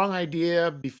a strong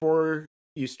idea before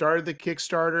you started the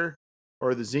Kickstarter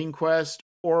or the Zine Quest,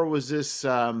 or was this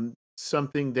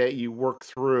something that you worked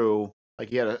through?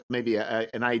 Like you had an idea.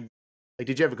 Like,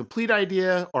 did you have a complete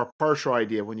idea or a partial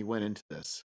idea when you went into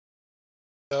this?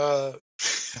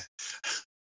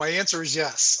 My answer is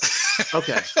yes.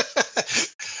 Okay.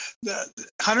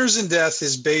 Hunters in Death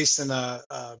is based in a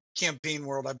campaign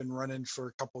world I've been running for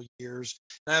a couple years.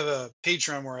 And I have a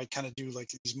Patreon where I kind of do like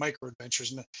these micro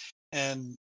adventures,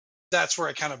 and that's where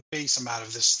I kind of base them out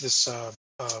of this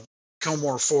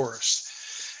Kilmore Forest.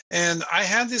 And I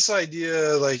had this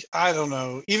idea, like, I don't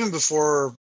know, even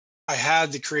before I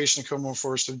had the creation of Kilmore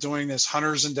Forest, of doing this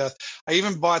Hunters in Death. I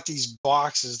even bought these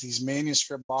boxes, these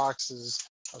manuscript boxes.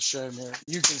 I'll show them here.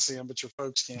 You can see them, but your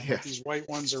folks can't. Yeah. But these white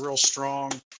ones are real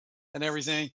strong and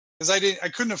everything. Because I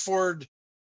couldn't afford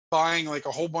buying like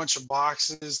a whole bunch of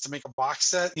boxes to make a box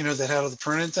set, that had the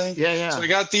printed thing. Yeah. So I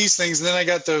got these things, and then I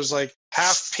got those like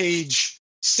half-page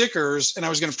stickers, and I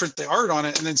was going to print the art on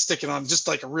it and then stick it on just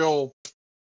like a real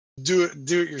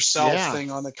do-it-yourself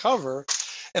thing on the cover.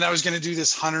 And I was going to do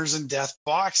this Hunters in Death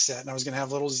box set, and I was going to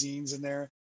have little zines in there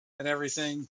and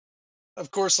everything. Of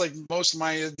course, like most of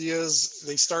my ideas,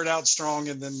 they start out strong,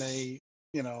 and then they,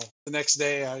 the next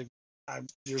day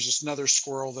there's just another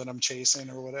squirrel that I'm chasing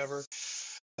or whatever.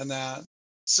 And that.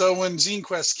 So when Zine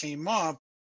Quest came up,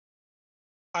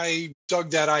 I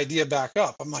dug that idea back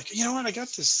up. I'm like, you know what? I got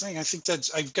this thing. I think that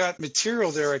I've got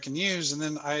material there I can use. And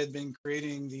then I had been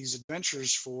creating these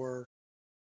adventures for,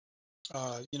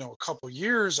 a couple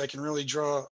years. I can really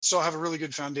draw. So I have a really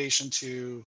good foundation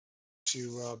to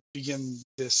begin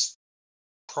this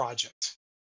project.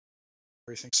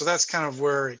 Everything. So that's kind of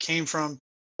where it came from.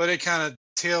 But it kind of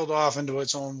tailed off into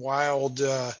its own wild.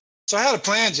 So I had a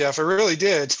plan, Jeff. I really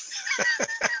did.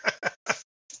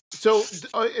 So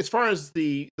as far as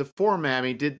the format, I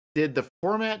mean, did the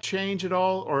format change at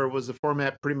all, or was the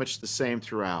format pretty much the same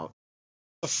throughout?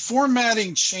 The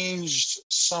formatting changed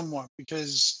somewhat,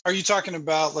 because are you talking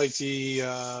about like the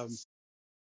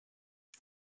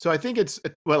So I think it's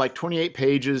like 28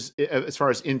 pages as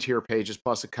far as interior pages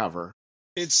plus a cover.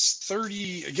 It's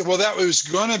 30. Well, that was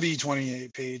gonna be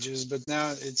 28 pages, but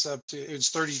now it's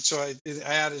 30. So I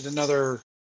added another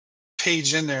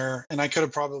page in there, and I could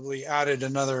have probably added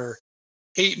another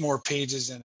 8 more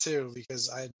pages in it too, because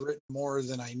I had written more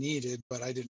than I needed, but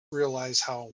I didn't realize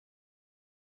how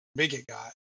big it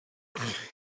got.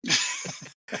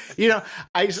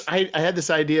 I had this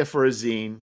idea for a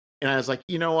zine, and I was like,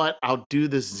 you know what, I'll do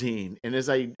this zine. And as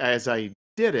I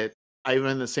did it, I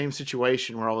was in the same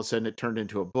situation where all of a sudden it turned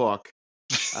into a book,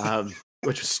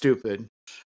 which was stupid.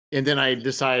 And then I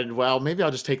decided, well, maybe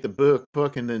I'll just take the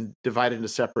book and then divide it into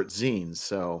separate zines.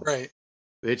 So right.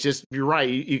 It's just, you're right.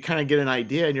 You kind of get an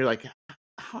idea, and you're like,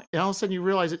 and all of a sudden you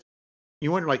realize it.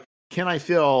 You wonder, like, can I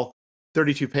fill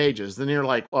 32 pages? Then you're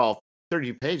like, well,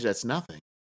 32 pages, that's nothing.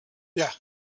 Yeah.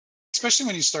 Especially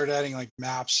when you start adding like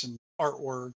maps and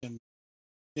artwork and,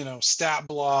 stat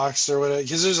blocks or whatever,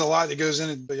 because there's a lot that goes in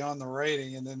it beyond the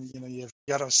writing. And then, you've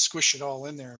got to squish it all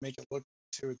in there and make it look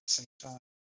to at the same time.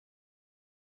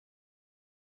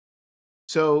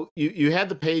 So you had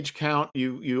the page count,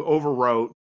 you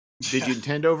overwrote. Did you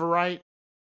intend to overwrite?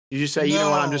 Did you say, you know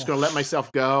what, I'm just No. going to let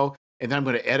myself go and then I'm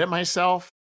going to edit myself?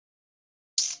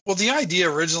 Well, the idea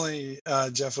originally,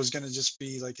 Jeff, was going to just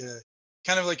be like a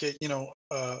kind of like a,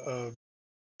 a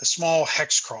small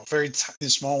hex crawl, very tiny,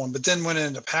 small one. But then what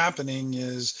ended up happening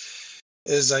is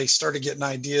I started getting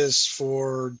ideas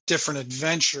for different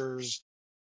adventures,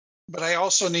 but I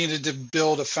also needed to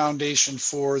build a foundation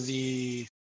for the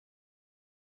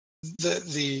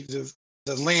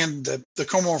land, the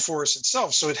Comore Forest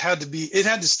itself. So it had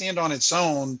to stand on its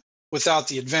own without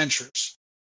the adventures.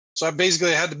 So I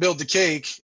basically had to build the cake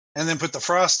and then put the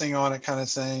frosting on it, kind of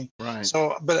thing. Right.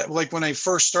 So, but like when I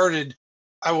first started,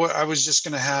 I was just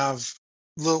going to have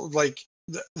little, like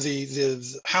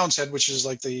the Hound's Head, which is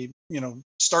like the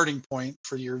starting point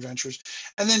for your adventures,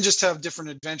 and then just have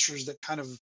different adventures that kind of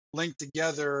linked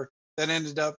together, that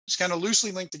ended up, it's kind of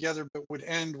loosely linked together, but would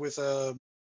end with a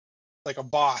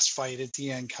boss fight at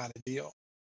the end, kind of deal.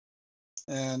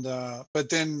 And but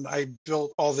then I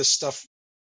built all this stuff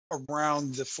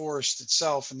around the forest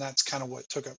itself, and that's kind of what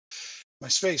took up my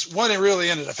space. What it really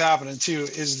ended up happening too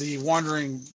is the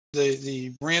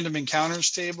random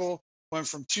encounters table went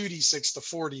from 2d6 to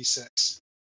 4d6.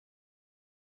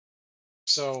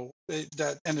 So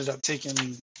that ended up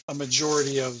taking a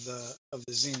majority of the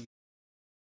zine.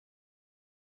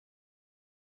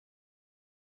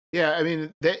 Yeah, I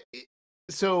mean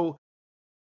so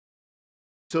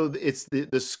it's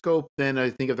the scope then, I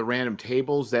think, of the random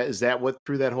tables. Is that what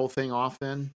threw that whole thing off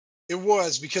then? It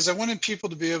was because I wanted people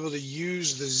to be able to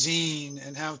use the zine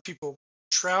and have people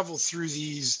travel through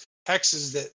these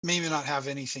hexes that maybe not have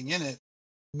anything in it,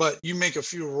 but you make a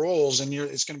few rolls and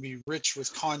it's going to be rich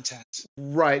with content.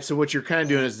 Right. So what you're kind of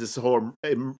doing is this whole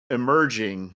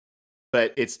emerging,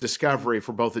 but it's discovery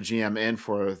for both the GM and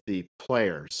for the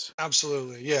players.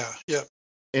 Absolutely. Yeah. Yep.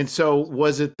 And so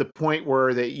was it the point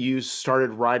where that you started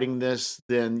writing this,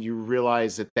 then you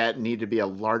realized that needed to be a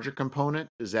larger component?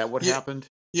 Is that what happened?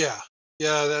 Yeah.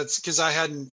 Yeah. That's because I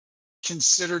hadn't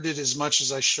considered it as much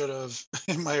as I should have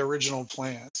in my original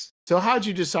plans. So how'd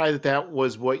you decide that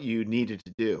was what you needed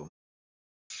to do?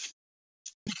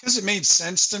 Because it made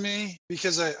sense to me,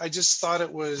 because I just thought it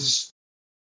was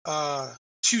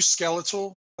too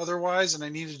skeletal otherwise, and I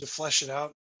needed to flesh it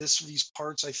out. These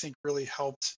parts, I think, really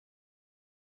helped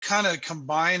kind of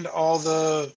combined all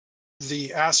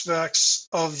the aspects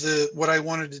of what I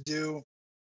wanted to do,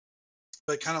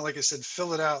 but kind of, like I said,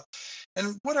 fill it out.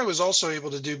 And what I was also able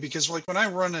to do, because like when I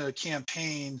run a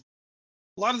campaign,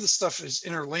 a lot of the stuff is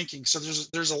interlinking. So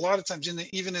there's a lot of times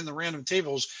even in the random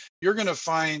tables, you're going to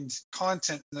find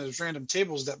content in those random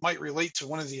tables that might relate to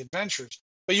one of the adventures,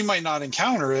 but you might not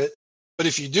encounter it. But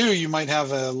if you do, you might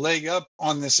have a leg up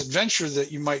on this adventure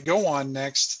that you might go on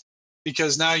next,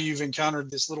 because now you've encountered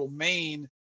this little main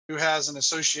who has an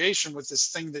association with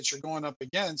this thing that you're going up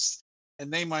against.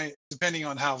 And they might, depending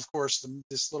on how, of course,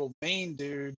 this little main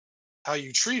dude, how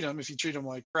you treat him, if you treat him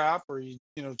like crap, or you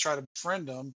try to befriend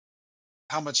him,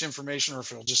 how much information, or if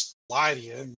he'll just lie to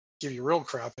you and give you real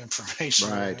crap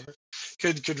information, right, or whatever,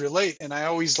 could relate. And I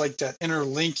always like that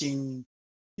interlinking,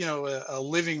 a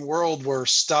living world where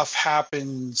stuff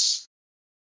happens,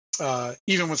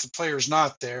 even with the players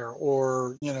not there,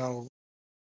 or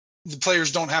the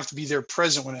players don't have to be there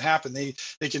present when it happened.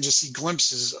 They can just see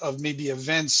glimpses of maybe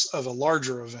events of a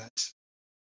larger event,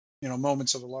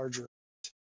 moments of a larger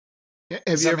event.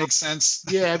 Does that make sense?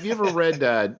 Yeah. Have you ever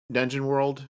read Dungeon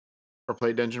World or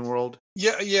played Dungeon World?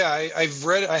 Yeah. I've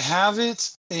read, I have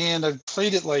it, and I've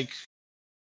played it like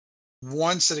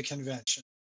once at a convention.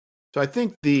 So I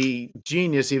think the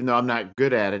genius, even though I'm not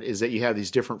good at it, is that you have these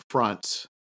different fronts,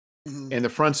 and the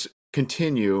fronts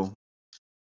continue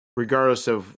regardless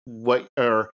of what,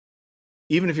 or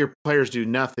even if your players do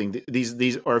nothing,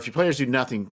 or if your players do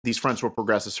nothing, these fronts will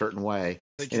progress a certain way.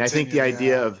 And I think the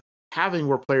idea of having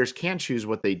where players can choose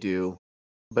what they do,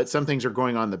 but some things are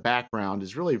going on in the background,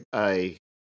 is really I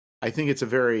think it's a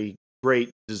very great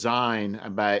design.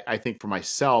 But I think for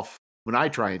myself, when I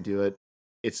try and do it,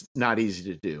 it's not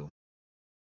easy to do.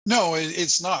 No,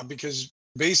 it's not, because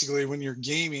basically when you're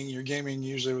gaming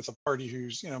usually with a party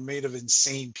who's made of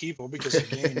insane people, because they're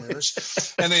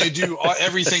gamers, and they do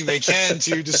everything they can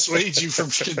to dissuade you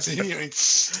from continuing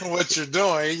what you're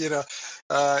doing.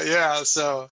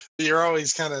 So you're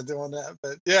always kind of doing that.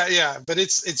 But but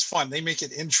it's fun. They make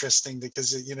it interesting,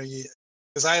 because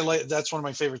because I like, that's one of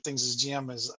my favorite things as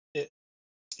GM is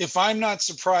if I'm not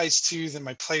surprised too, then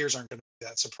my players aren't going to be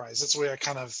that surprised. That's the way I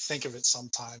kind of think of it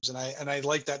sometimes, and I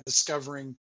like that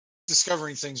discovering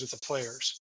things with the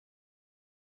players.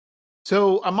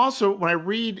 So I'm also, when I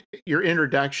read your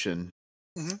introduction,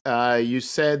 You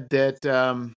said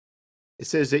that it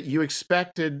says that you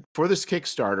expected for this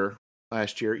Kickstarter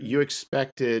last year, you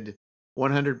expected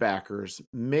 100 backers,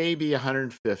 maybe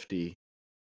 150,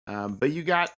 but you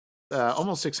got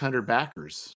almost 600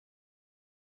 backers.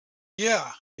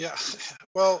 Yeah.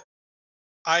 Well,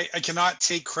 I cannot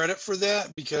take credit for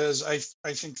that, because I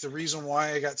think the reason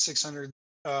why I got 600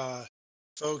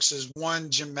 folks is, one,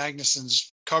 Jim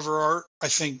Magnuson's cover art, I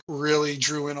think, really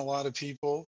drew in a lot of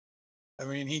people. I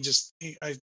mean,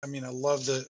 I mean, I love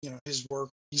his work.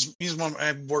 He's one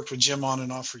I've worked with Jim on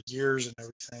and off for years and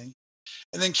everything.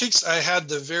 And then I had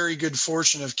the very good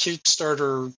fortune of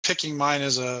Kickstarter picking mine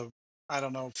as a, I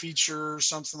don't know, feature or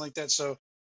something like that. So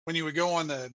when you would go on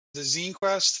the Zine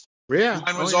Quest, Yeah,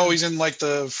 mine was always in like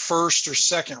the first or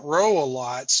second row a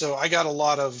lot. So I got a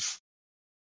lot of,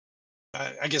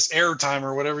 I guess, airtime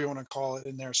or whatever you want to call it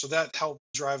in there. So that helped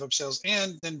drive up sales.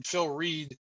 And then Phil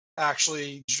Reed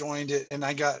actually joined it, and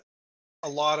I got a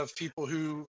lot of people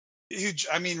who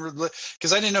I mean,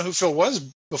 because I didn't know who Phil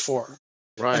was before,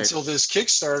 right, until this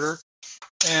Kickstarter,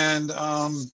 and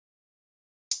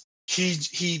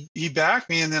he backed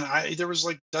me, and then there was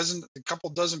like a couple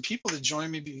dozen people that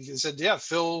joined me because they said, yeah,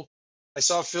 Phil, I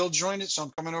saw Phil join it, so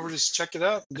I'm coming over to check it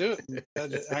out and do it.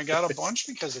 And I got a bunch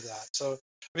because of that. So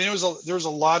I mean, there was a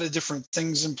lot of different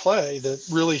things in play that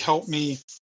really helped me,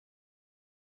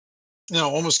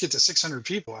 almost get to 600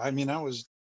 people. I mean, I was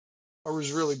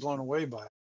really blown away by it.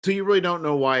 So you really don't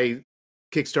know why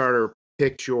Kickstarter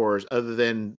picked yours, other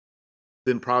than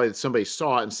probably that somebody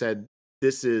saw it and said,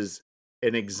 this is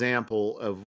an example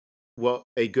of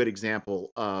a good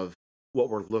example of what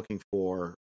we're looking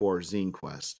for Zine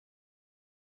Quest.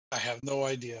 I have no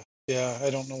idea. Yeah,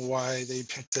 I don't know why they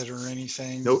picked it or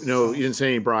anything. No, you didn't say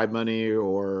any bribe money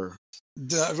or.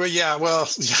 Well, yeah,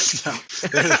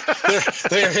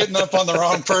 they're hitting up on the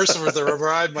wrong person with their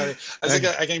bribe money. I think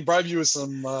I can bribe you with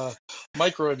some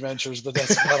micro adventures, but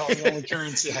that's about the only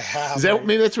currency I have.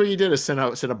 Maybe that's what you did, is send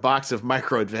a box of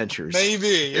micro adventures.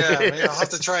 Maybe, yeah. Maybe I'll have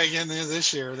to try again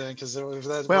this year then, because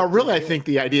well, really, I think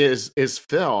the idea is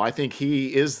Phil. I think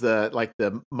he is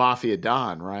the mafia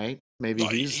don, right? Maybe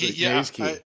he's key.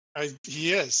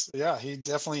 He is. Yeah, he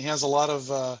definitely has a lot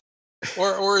of.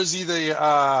 Or is he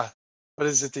the what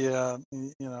is it, the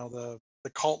the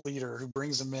cult leader who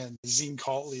brings them in, the zine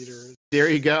cult leader? There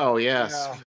you go. Yes.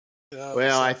 Yeah,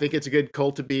 well, I think it's a good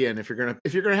cult to be in. If you're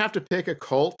gonna have to pick a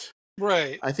cult,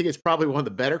 right? I think it's probably one of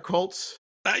the better cults.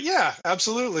 Yeah,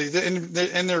 absolutely. And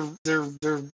their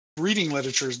reading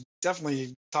literature is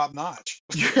definitely top notch.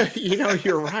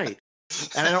 You're right.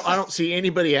 And I don't see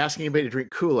anybody asking anybody to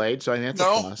drink Kool-Aid, so I think that's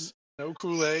a plus. No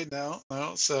Kool-Aid, no.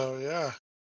 So yeah.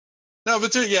 No,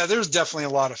 but there's definitely a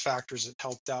lot of factors that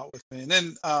helped out with me. And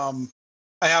then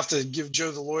I have to give Joe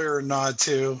the lawyer a nod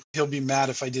too. He'll be mad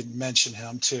if I didn't mention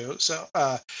him too. So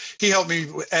he helped me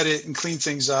edit and clean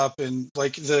things up, and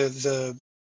like the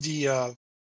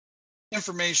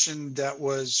information that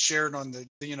was shared on the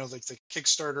like the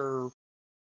Kickstarter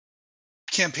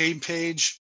campaign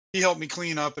page, he helped me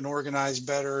clean up and organize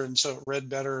better, and so it read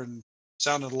better and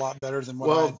sounded a lot better than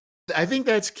what I think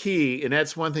that's key, and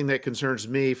that's one thing that concerns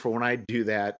me for when I do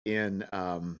that in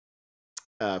for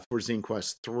Zine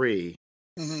Quest 3.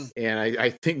 Mm-hmm. And I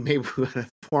think maybe we're going to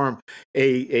form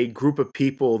a group of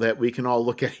people that we can all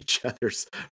look at each other's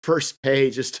first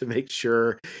page just to make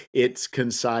sure it's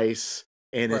concise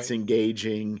and it's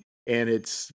engaging and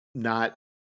it's not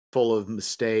full of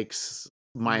mistakes,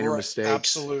 minor mistakes.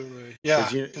 Absolutely, yeah.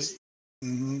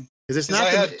 Mm-hmm. It's not.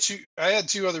 I had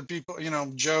two other people,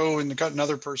 Joe and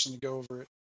another person to go over it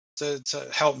to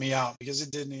help me out, because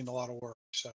it did need a lot of work.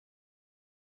 So.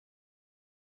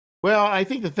 Well, I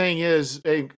think the thing is,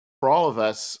 for all of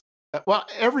us,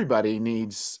 everybody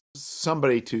needs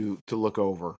somebody to look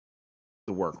over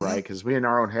the work, right? Because we in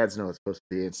our own heads know what it's supposed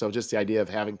to be, and so just the idea of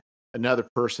having another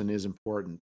person is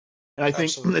important. And I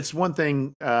think it's one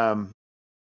thing.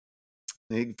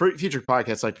 Future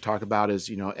podcasts like to talk about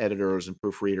is editors and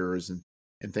proofreaders and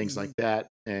things like that,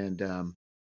 and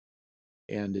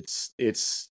it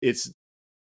is,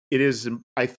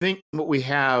 I think what we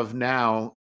have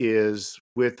now is,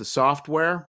 with the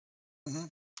software,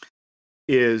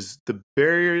 is the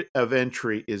barrier of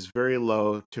entry is very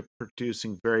low to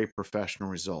producing very professional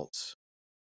results.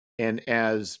 And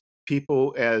as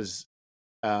people,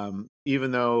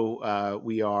 even though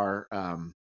we are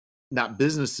not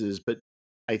businesses, but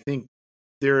I think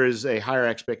there is a higher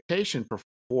expectation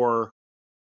for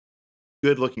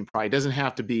good looking product. It doesn't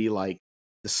have to be like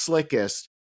the slickest,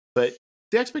 but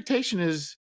the expectation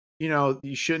is,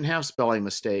 you shouldn't have spelling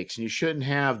mistakes, and you shouldn't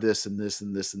have this and this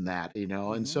and this and that,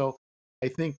 and so I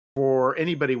think for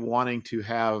anybody wanting to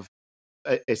have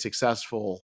a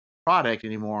successful product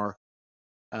anymore,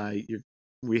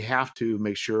 we have to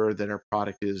make sure that our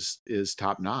product is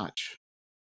top notch.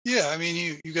 Yeah, I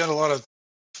mean, you got a lot of,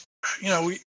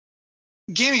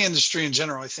 gaming industry in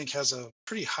general, I think, has a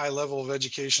pretty high level of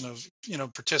education of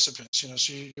participants.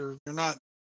 So you're not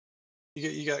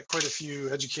you got quite a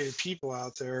few educated people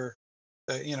out there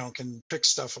that can pick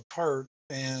stuff apart.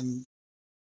 And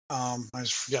I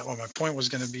just forgot what my point was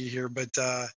going to be here, but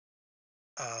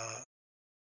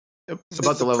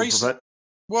About the level price.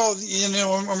 Well,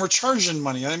 when we're charging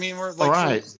money, I mean, we're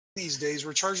like these days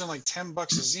we're charging like $10 a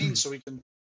zine so we can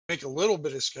make a little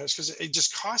bit of cash because it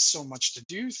just costs so much to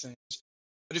do things.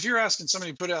 But if you're asking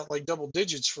somebody to put out like double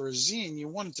digits for a zine, you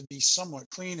want it to be somewhat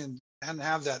clean and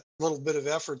have that little bit of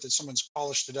effort that someone's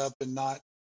polished it up and not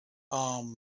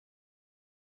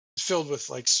filled with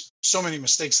like so many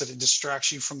mistakes that it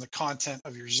distracts you from the content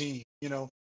of your zine.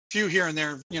 Few here and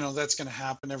there, that's going to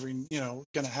happen going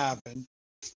to happen.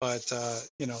 But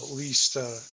at least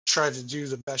try to do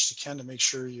the best you can to make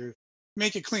sure you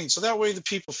make it clean. So that way the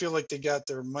people feel like they got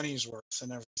their money's worth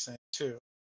and everything too.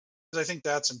 Because I think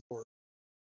that's important.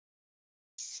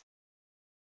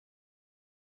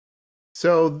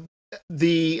 So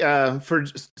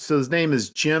his name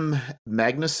is Jim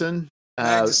Magnuson.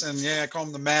 Magnuson, yeah, I call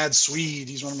him the Mad Swede.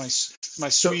 He's one of my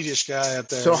Swedish guy up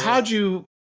there. So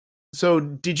So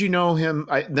did you know him?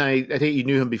 I think you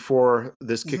knew him before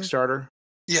this Kickstarter.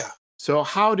 Yeah. So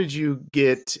how did you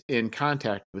get in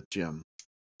contact with Jim?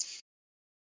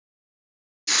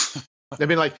 I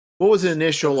mean, like, what was the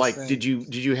initial like? Did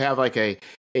you have like a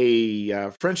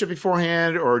friendship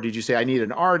beforehand, or did you say I need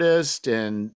an artist?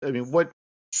 And I mean, what?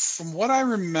 From what I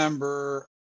remember,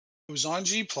 it was on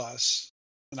G Plus,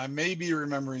 and I may be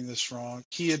remembering this wrong.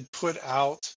 He had put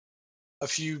out a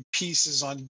few pieces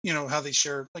on, how they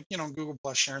share, like, Google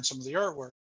Plus sharing some of the artwork.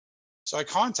 So I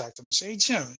contacted him, say, hey,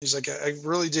 Jim, he's like, I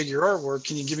really dig your artwork.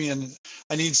 Can you give me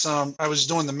I need some, I was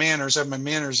doing the Manners, I have my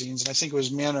Manner zines, and I think it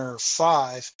was Manner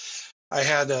 5. I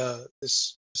had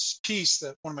this piece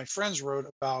that one of my friends wrote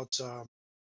about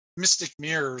mystic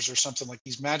mirrors or something, like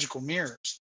these magical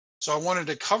mirrors. So I wanted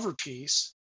a cover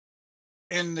piece.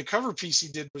 And the cover piece he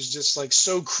did was just like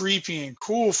so creepy and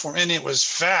cool for me. And it was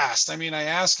fast. I mean, I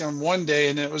asked him one day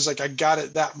and it was like, I got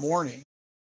it that morning.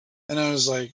 And I was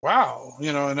like, wow,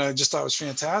 and I just thought it was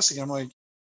fantastic. I'm like,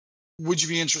 would you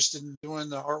be interested in doing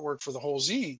the artwork for the whole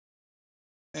zine?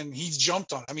 And he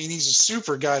jumped on it. I mean, he's a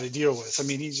super guy to deal with. I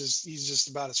mean, he's just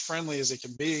about as friendly as it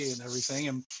can be and everything.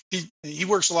 And he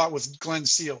works a lot with Glenn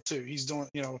Seal too. He's doing,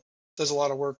 does a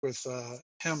lot of work with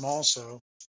him also.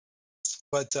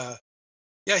 But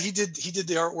yeah, he did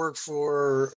the artwork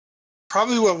for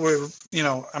probably what we're,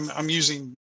 I'm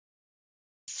using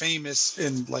famous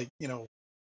and like,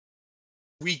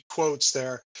 weak quotes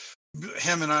there.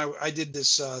 Him and I did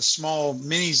this small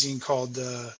mini zine called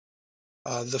the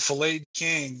Filleted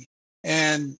King,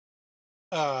 and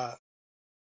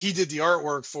he did the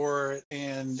artwork for it,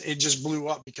 and it just blew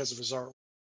up because of his artwork.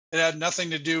 It had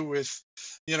nothing to do with,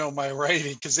 my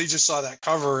writing, because they just saw that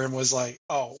cover and was like,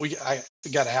 oh, we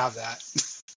got to have that.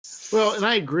 Well, and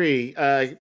I agree.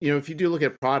 If you do look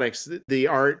at products, the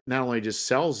art not only just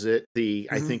sells it,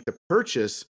 I think the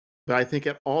purchase, but I think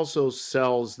it also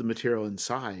sells the material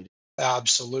inside.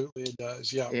 Absolutely, it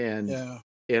does. Yeah.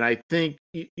 And I think,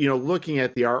 looking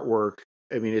at the artwork,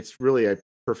 I mean, it's really a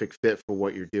perfect fit for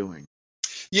what you're doing.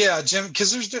 Yeah, Jim,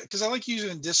 because I like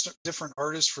using different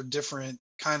artists for different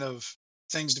kind of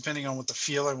things depending on what the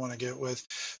feel I want to get with.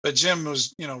 But Jim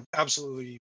was,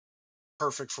 absolutely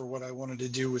perfect for what I wanted to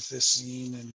do with this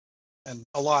zine and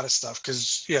a lot of stuff.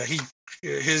 Because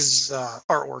his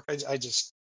artwork, I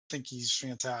just think he's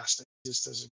fantastic. He just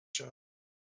does a good job.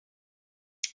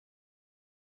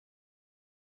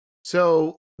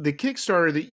 So the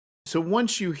Kickstarter, so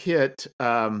once you hit,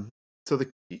 you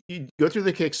go through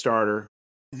the Kickstarter.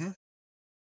 Mm-hmm.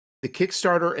 The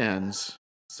Kickstarter ends.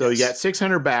 So you got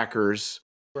 600 backers.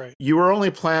 Right. You were only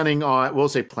planning on, we'll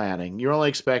say planning, you're only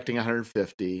expecting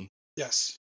 150.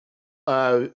 Yes.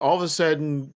 All of a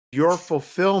sudden, your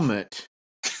fulfillment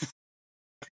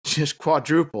just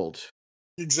quadrupled.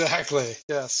 Exactly.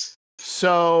 Yes.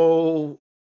 So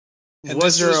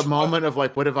was there a moment of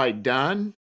like, what have I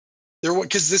done?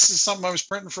 Because this is something I was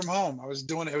printing from home. I was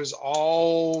doing it. It was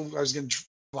all, I was going to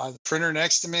buy the printer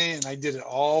next to me, and I did it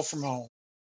all from home.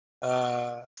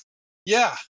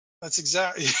 Yeah, that's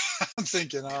exactly. I'm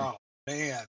thinking, oh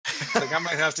man, like I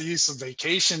might have to use some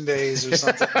vacation days or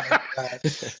something like that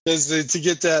to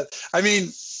get that. I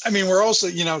mean, we're also,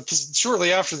 because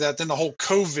shortly after that, then the whole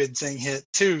COVID thing hit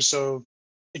too. So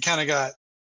it kind of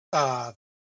got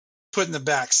put in the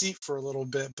back seat for a little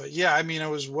bit. But yeah, I mean, I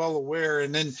was well aware.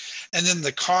 And then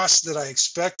the cost that I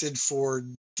expected for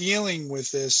dealing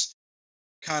with this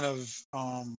kind of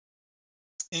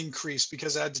increased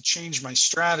because I had to change my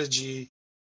strategy.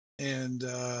 And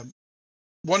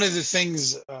one of the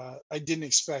things I didn't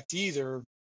expect either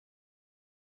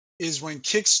is when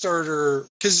Kickstarter,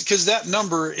 because that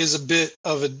number is a bit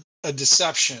of a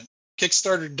deception.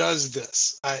 Kickstarter does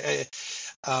this. I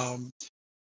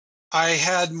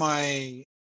had my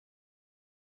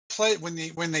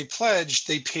when they pledged,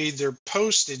 they paid their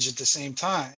postage at the same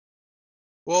time.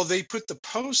 Well, they put the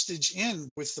postage in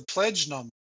with the pledge number.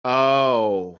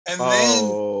 Oh.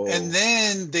 And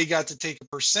then they got to take a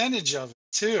percentage of it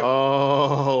too.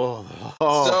 Oh.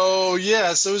 So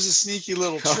yeah, so it was a sneaky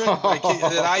little trick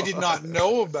that I did not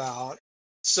know about.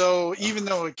 So even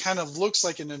though it kind of looks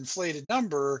like an inflated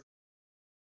number,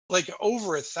 like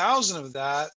over 1,000 of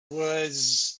that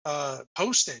was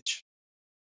postage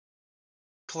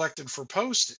collected for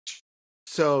postage.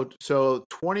 So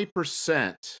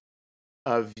 20%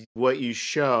 of what you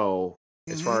show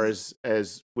as far as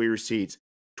we receipts,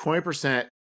 20%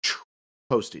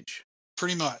 postage.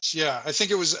 Pretty much, yeah. I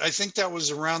think that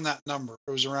was around that number.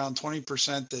 It was around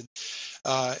 20%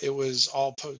 that it was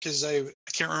all because I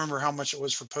can't remember how much it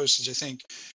was for postage. I think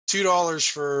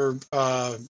 $2 for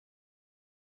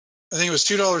I think it was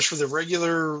 $2 for the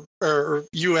regular or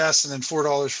US, and then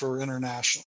 $4 for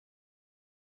international.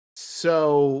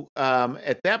 So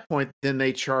at that point, then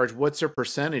they charge. What's their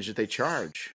percentage that they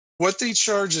charge? What they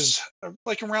charge is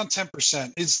like around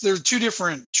 10%. There are two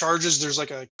different charges. There's like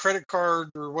a credit card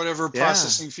or whatever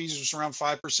processing fees, which is around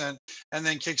 5%, and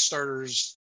then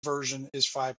Kickstarter's version is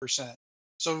 5%.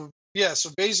 So yeah, so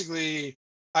basically,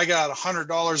 I got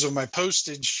 $100 of my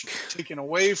postage taken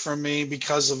away from me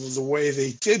because of the way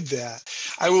they did that.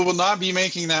 I will not be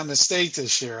making that mistake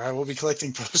this year. I will be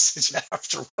collecting postage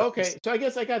afterwards. Okay, so I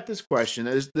guess I got this question.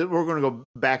 We're going to go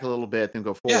back a little bit and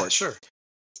go forward. Yeah, sure.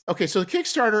 Okay, so the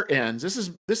Kickstarter ends. This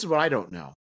is what I don't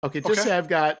know. Okay, just say I've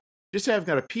got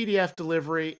a PDF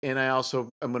delivery, and I'm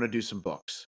going to do some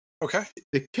books. Okay.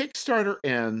 The Kickstarter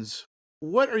ends.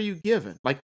 What are you given?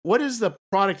 Like, what is the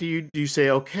product? Do you say,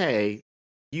 okay,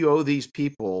 you owe these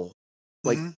people?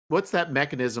 Like, what's that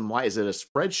mechanism like? Is it a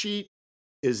spreadsheet?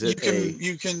 Is it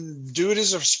you can do it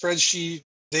as a spreadsheet.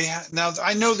 Now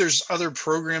I know there's other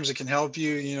programs that can help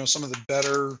you. You know, some of the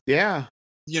better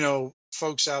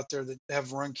folks out there that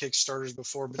have run Kickstarters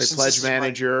before, but like Pledge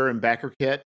Manager and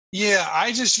BackerKit. Yeah,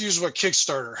 I just use what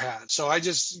Kickstarter had. So I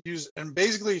just use, and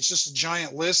basically it's just a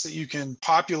giant list that you can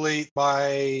populate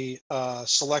by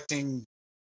selecting.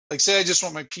 Like, say I just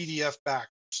want my PDF backers.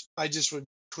 I just would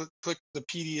click the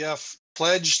PDF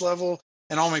pledge level,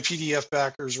 and all my PDF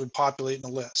backers would populate in the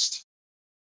list.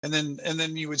 And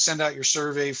then you would send out your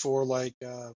survey for like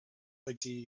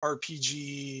the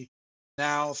RPG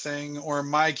Now thing, or in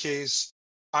my case,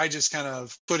 I just kind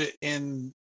of put it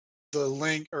in the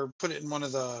link or put it in one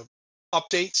of the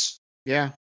updates.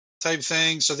 Yeah. Type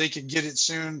thing, so they could get it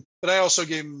soon. But I also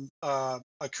gave them a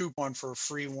coupon for a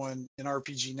free one in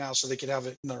RPG Now, so they could have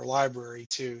it in their library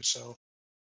too. So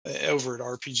over at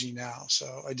RPG Now,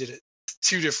 so I did it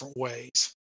two different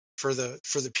ways for the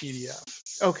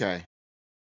PDF. Okay.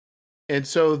 And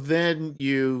so then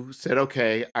you said,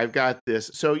 okay, I've got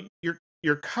this. So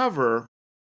your cover.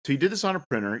 So you did this on a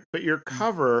printer, but your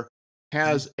cover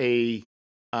has a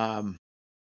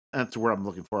that's the word I'm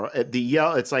looking for. The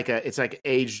yellow, it's like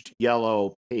aged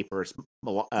yellow paper.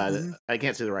 I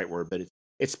can't say the right word, but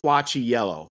it's splotchy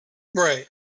yellow. Right.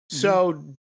 So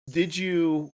did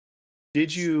you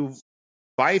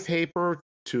buy paper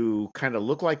to kind of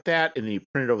look like that, and then you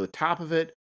print it over the top of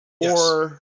it,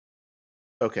 or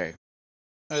okay?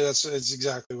 That's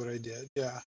exactly what I did.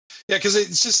 Yeah, because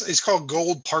it's called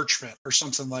gold parchment or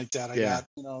something like that. I got,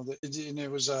 and it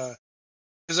was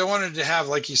because I wanted to have,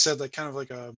 like you said, like kind of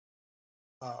like a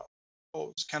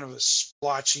kind of a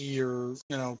splotchy or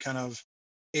kind of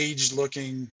aged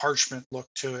looking parchment look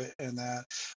to it. And that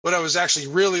what I was actually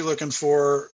really looking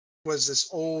for was this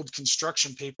old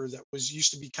construction paper that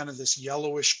used to be kind of this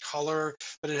yellowish color,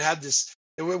 but it had this,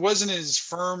 it wasn't as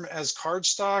firm as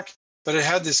cardstock, but it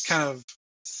had this kind of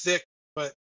thick,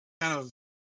 but kind of,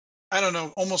 I don't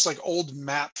know, almost like old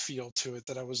map feel to it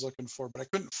that I was looking for, but I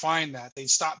couldn't find that. They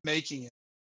stopped making it.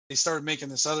 They started making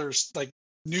this other, like,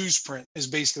 newsprint is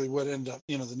basically what ended up,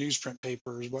 the newsprint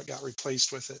paper is what got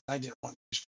replaced with it. I didn't want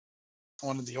newsprint. I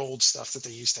wanted the old stuff that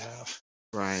they used to have.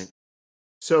 Right.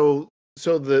 So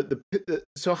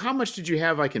so how much did you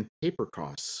have, like, in paper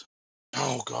costs?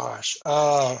 Oh gosh.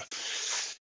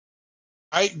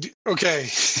 Okay.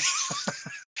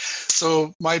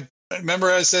 So my remember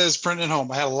I said it's printing at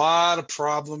home. I had a lot of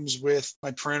problems with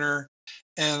my printer,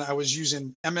 and I was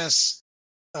using MS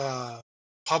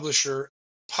Publisher,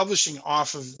 publishing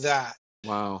off of that.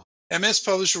 Wow. MS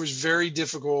Publisher was very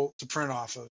difficult to print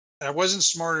off of. And I wasn't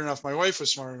smart enough. My wife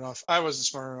was smart enough. I wasn't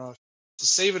smart enough to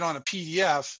save it on a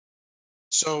PDF,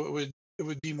 so it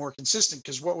would be more consistent.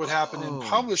 Because what would happen in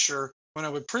Publisher, when I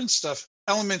would print stuff,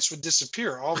 elements would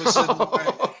disappear all of a sudden.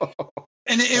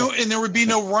 And there would be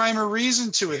no rhyme or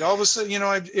reason to it. All of a sudden,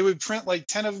 it would print like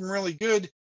 10 of them really good,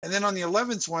 and then on the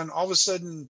 11th one, all of a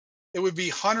sudden, it would be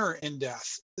Hunter in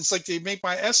death. It's like they make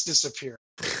my S disappear.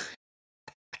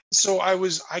 So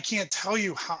I can't tell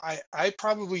you how I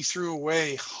probably threw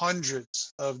away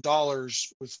hundreds of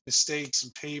dollars with mistakes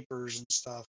and papers and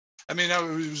stuff. I mean, it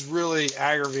was really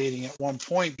aggravating at one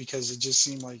point because it just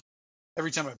seemed like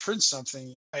every time I print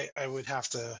something, I would have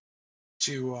to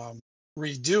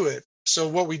redo it. So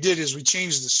what we did is we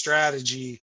changed the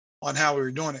strategy on how we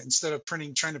were doing it. Instead of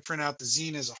trying to print out the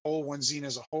zine as a whole, one zine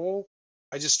as a whole,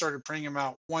 I just started printing them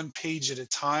out one page at a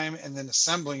time and then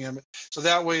assembling them. So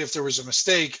that way, if there was a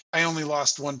mistake, I only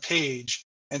lost one page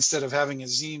instead of having a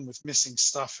zine with missing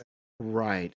stuff.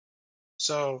 Right.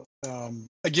 So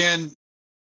again,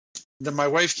 my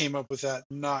wife came up with that,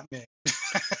 not me.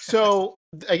 So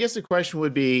I guess the question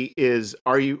would be: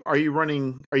 are you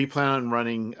planning on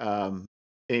running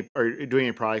or doing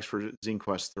any products for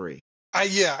ZineQuest 3?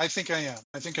 Yeah, I think I am.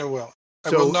 I think I will.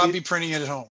 So I will not be printing it at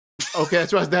home. Okay,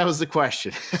 that was the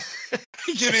question.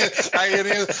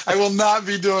 I will not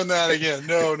be doing that again.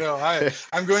 No.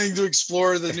 I'm going to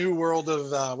explore the new world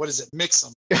of what is it?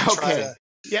 Mixam. Okay.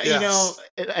 Yes.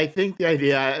 I think the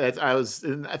idea that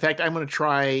in fact, I'm going to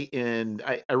try, and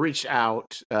I reached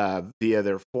out via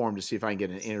their forum to see if I can get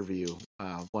an interview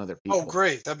one of their people. Oh,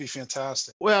 great. That'd be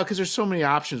fantastic. Well, because there's so many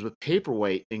options with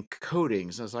paperweight and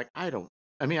coatings. And I was like, I don't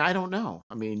know.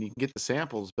 I mean, you can get the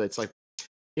samples, but it's like,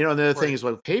 and the other thing is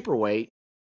with paperweight,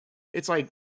 it's like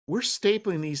we're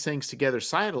stapling these things together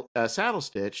saddle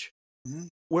stitch,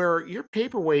 where your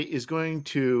paperweight is going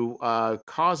to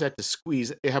cause that to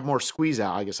squeeze. Have more squeeze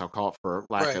out, I guess I'll call it, for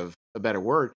lack of a better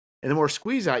word. And the more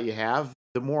squeeze out you have,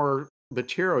 the more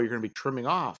material you're going to be trimming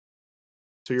off.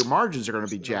 So your margins are going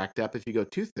to be jacked up if you go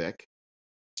too thick.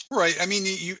 Right. I mean,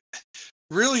 you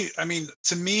really,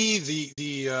 to me,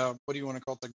 the what do you want to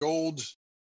call it? The gold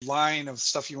line of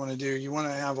stuff you want to do, you want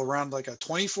to have around like a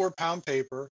 24-pound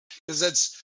paper, because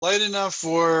that's light enough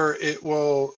where it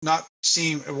will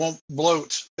it won't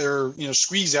bloat or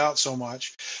squeeze out so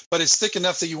much, but it's thick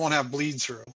enough that you won't have bleed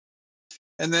through.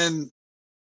 And then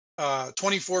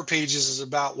 24 pages is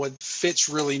about what fits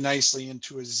really nicely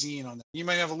into a zine on that. You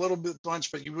might have a little bit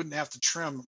bunch, but you wouldn't have to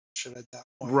trim shit at that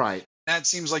point. Right. That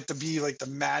seems like to be like the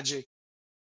magic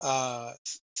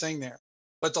thing there.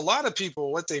 But a lot of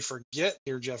people, what they forget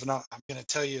here, Jeff, and I'm going to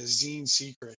tell you a zine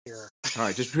secret here. All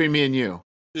right, just between me and you.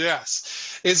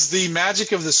 Yes. It's the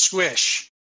magic of the squish.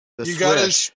 You got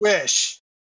to squish.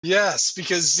 Yes,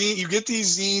 because you get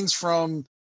these zines from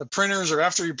the printers, or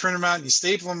after you print them out and you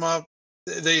staple them up,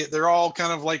 they're all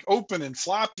kind of like open and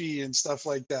floppy and stuff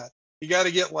like that. You got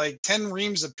to get like 10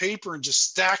 reams of paper and just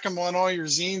stack them on all your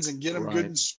zines and get them good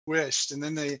and squished. And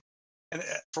then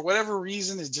for whatever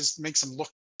reason, it just makes them look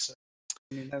nicer.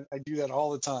 I do that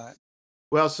all the time.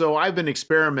 Well, so I've been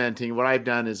experimenting. What I've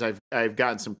done is I've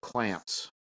gotten some clamps.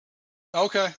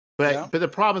 Okay. But the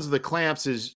problems with the clamps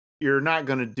is you're not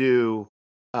going to do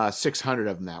 600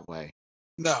 of them that way.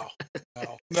 No.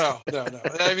 I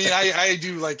mean, I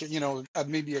do like,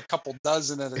 maybe a couple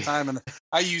dozen at a time, and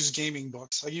I use gaming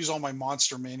books. I use all my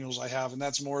monster manuals I have, and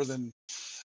that's more than,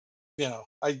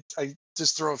 I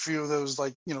just throw a few of those,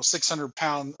 like,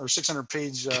 600-pound or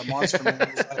 600-page monster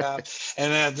manuals I have,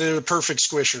 and they're the perfect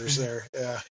squishers there.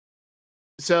 Yeah.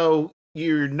 So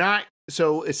you're not.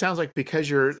 So it sounds like because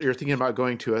you're thinking about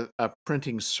going to a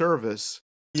printing service.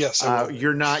 Yes.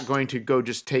 You're not going to go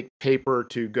just take paper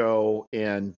to go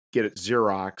and get it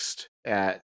Xeroxed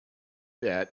at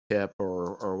Tip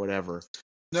or whatever.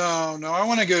 No. I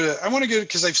want to go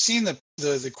because I've seen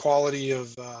the quality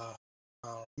of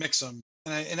Mixam,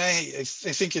 and I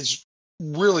think it's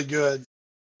really good.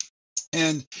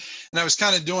 And I was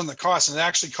kind of doing the cost, and it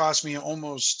actually cost me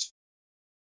almost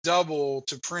double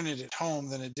to print it at home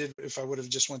than it did if I would have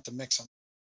just went to Mixam.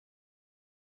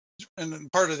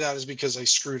 And part of that is because I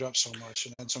screwed up so much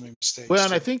and had so many mistakes. Well,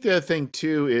 and I think the other thing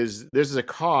too is there's a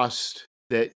cost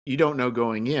that you don't know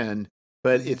going in,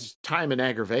 but it's time and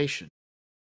aggravation.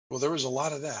 Well, there was a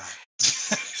lot of that.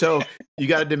 So you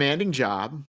got a demanding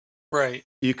job, right?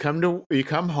 You come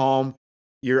home,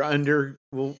 you're under,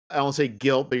 well, I won't say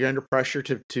guilt, but you're under pressure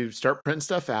to start printing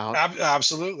stuff out.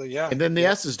 Absolutely, yeah. And then the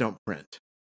S's don't print.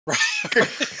 Right.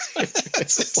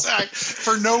 That's exact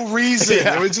for no reason.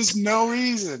 Yeah. It was just no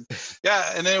reason.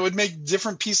 Yeah, and then it would make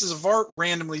different pieces of art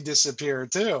randomly disappear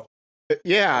too.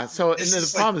 Yeah. So, and It's then the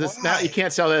just like, problem is it's not, you why?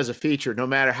 can't sell that as a feature, no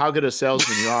matter how good a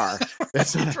salesman you are.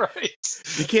 That's not, Right.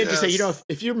 you can't just say, you know, Yes.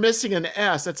 if you're missing an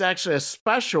S, that's actually a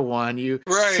special one. You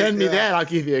Right. send me Yeah. that, I'll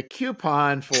give you a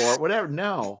coupon for whatever.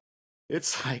 No,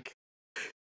 it's like,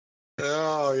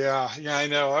 Oh yeah, yeah, I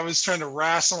know. I was trying to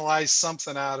rationalize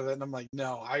something out of it, and I'm like,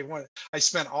 no, I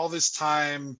spent all this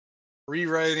time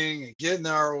rewriting and getting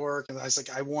the artwork, and I was like,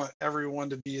 I want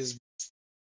everyone to be as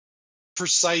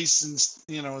precise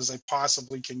and as I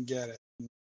possibly can get it.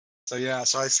 So yeah,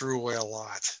 so I threw away a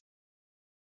lot.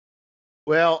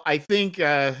 well, I think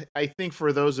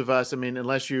for those of us, I mean,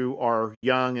 unless you are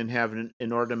young and have an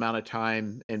inordinate amount of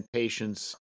time and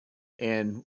patience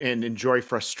and enjoy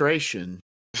frustration,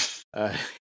 uh,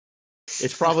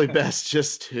 it's probably best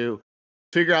just to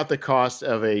figure out the cost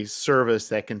of a service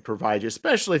that can provide you,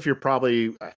 especially if you're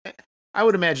probably, I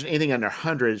would imagine anything under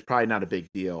 100 is probably not a big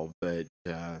deal, but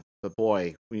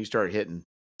boy, when you start hitting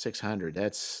 600,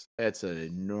 that's an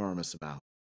enormous amount.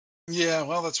 Yeah,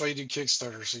 well, that's why you do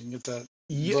Kickstarter, so you can get that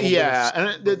little bit of Yeah,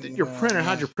 and money your amount. printer,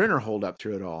 how'd Yeah. your printer hold up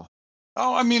through it all?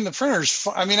 Oh, I mean, the printer's.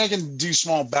 I mean, I can do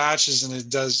small batches, and it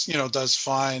does, does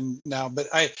fine now. But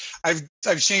I've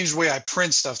changed the way I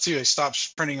print stuff too. I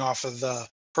stopped printing off of the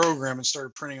program and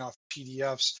started printing off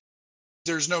PDFs.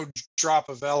 There's no drop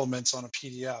of elements on a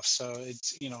PDF, so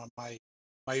it's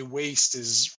my waste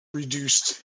is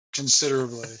reduced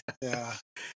considerably. Yeah.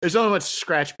 There's only much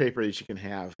scratch paper that you can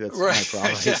have. That's my Right.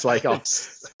 problem. Yeah, It's like, oh, well,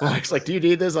 it's like, exactly. do you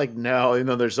need this? Like, no,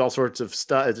 there's all sorts of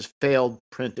stuff. It's failed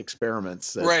print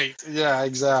experiments. Right. Yeah.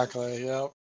 Exactly.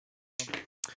 Yep.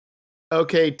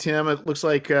 Okay, Tim, it looks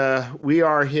like we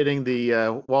are hitting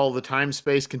the wall of the time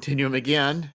space continuum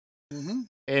again. Hmm.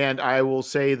 And I will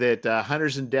say that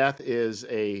Hunters in Death is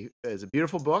a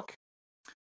beautiful book.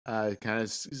 Kind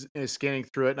of scanning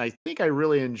through it, and I think I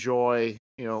really enjoy.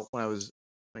 When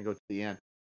I go to the end,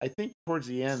 I think towards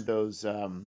the end those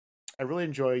I really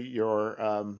enjoy your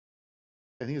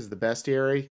I think it's the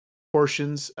bestiary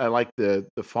portions. I like the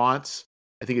fonts.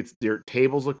 I think it's their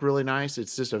tables look really nice.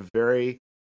 It's just a very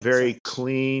Thanks.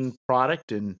 clean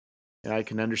product, and I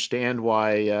can understand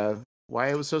why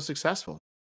it was so successful.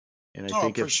 And I Oh,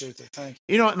 think if appreciate that. Thank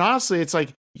and honestly, it's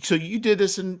like, so you did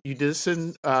this in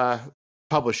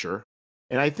Publisher,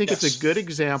 and I think you. it's a good Yes.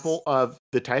 example of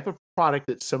the type of product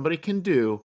that somebody can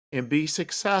do and be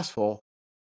successful,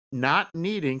 not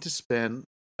needing to spend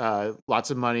lots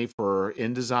of money for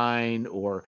InDesign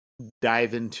or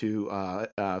dive into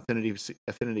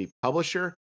Affinity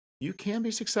Publisher. You can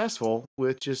be successful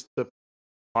with just the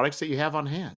products that you have on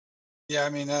hand. Yeah. I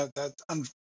mean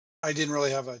I didn't really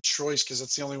have a choice because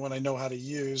that's the only one I know how to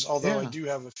use. Although I Yeah. do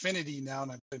have Affinity now,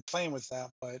 and I've been playing with that,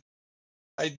 but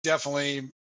I definitely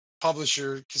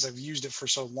Publisher because I've used it for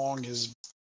so long is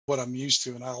what I'm used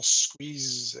to, and I'll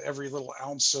squeeze every little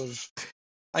ounce of.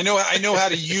 I know how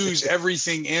to use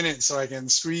everything in it, so I can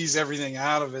squeeze everything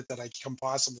out of it that I can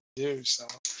possibly do. So,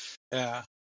 yeah,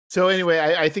 So anyway,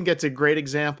 I think that's a great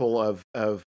example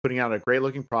of putting out a great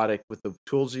looking product with the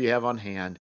tools you have on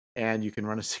hand, and you can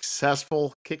run a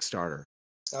successful Kickstarter with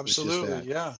just absolutely, that.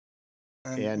 yeah,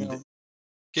 and And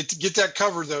get that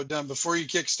cover though done before you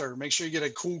Kickstarter. Make sure you get a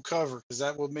cool cover because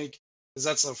because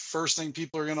that's the first thing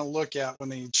people are going to look at when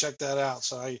they check that out.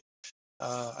 So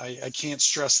I can't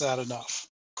stress that enough.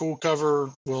 Cool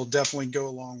cover will definitely go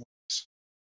along with this.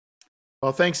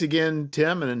 well, thanks again,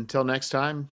 Tim, and until next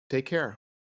time, take care.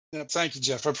 Yeah, thank you,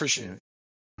 Jeff. I appreciate Yeah. it.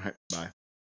 All right, bye.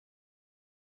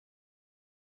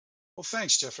 Well,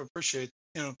 thanks, Jeff. I appreciate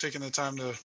taking the time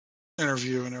to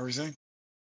interview and everything.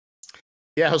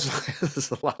 Yeah, it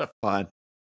was a lot of fun.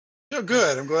 Yeah,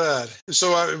 good. I'm glad.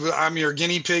 So I'm your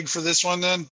guinea pig for this one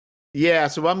then. Yeah,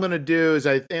 so what I'm going to do is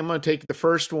I'm going to take the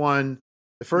first Hmm.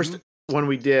 one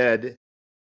we did,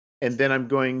 and then I'm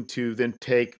going to then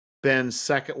take Ben's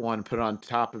second one, put it on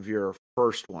top of your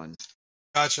first one.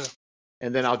 Gotcha.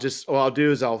 And then what I'll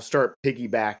do is I'll start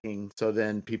piggybacking, so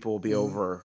then people will be Hmm.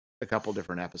 over a couple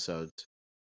different episodes.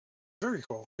 Very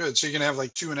cool. Good. So you're gonna have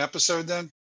like two an episode then?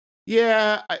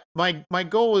 Yeah, my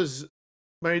goal is,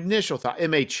 my initial thought, it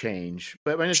may change,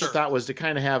 but my initial Sure. thought was to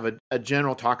kind of have a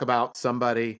general talk about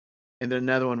somebody, and then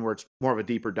another one where it's more of a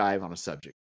deeper dive on a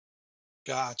subject,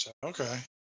 Gotcha. Okay.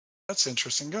 That's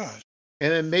interesting. Good.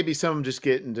 and then maybe some of them just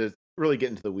really get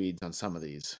into the weeds on some of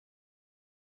these.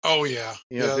 Oh yeah.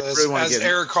 If Yeah. we As really want to as get,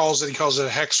 Eric calls it, he calls it a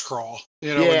hex crawl.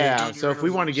 When you're yeah. doing your So if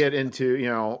we want to interviews. get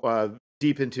into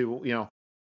deep into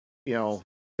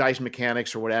dice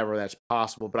mechanics or whatever, that's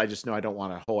possible. But I just know I don't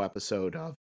want a whole episode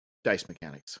of dice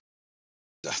mechanics.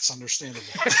 That's understandable.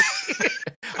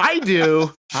 I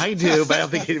do, but I don't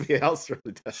think anybody else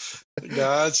really does.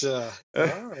 Gotcha. All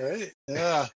right.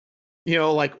 Yeah.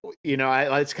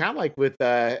 It's kind of like with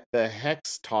the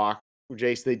Hex talk,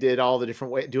 Jace. They did all the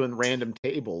different way doing random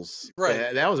tables.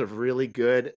 Right. That was a really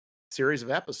good series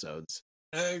of episodes.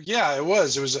 Yeah, it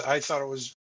was. I thought it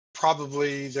was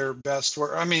probably their best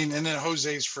work. I mean, and then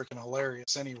Jose's freaking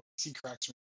hilarious. Anyways, he cracks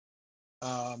me.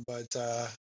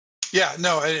 Yeah,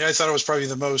 no, I thought it was probably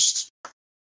the most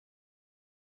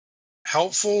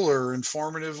helpful or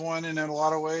informative one in a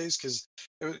lot of ways because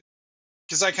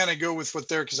I kind of go with what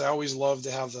they're because I always love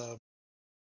to have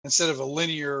instead of a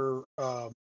linear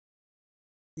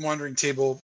wandering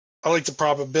table, I like the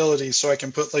probability so I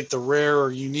can put like the rare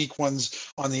or unique ones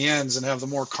on the ends and have the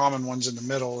more common ones in the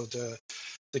middle to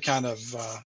kind of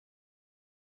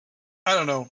I don't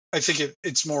know. I think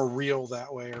it's more real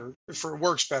that way, or it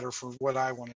works better for what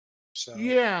I want to do. So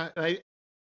yeah,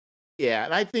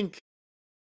 and I think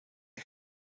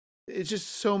it's just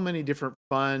so many different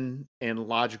fun and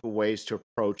logical ways to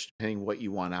approach depending what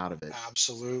you want out of it.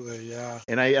 Absolutely, yeah.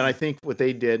 And I think what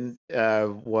they did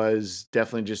was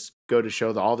definitely just go to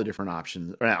show all the different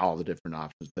options, or not all the different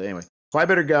options. But anyway, well, I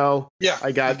better go. Yeah,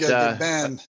 I got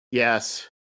Ben. Yes.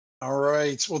 All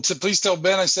right. Well, please tell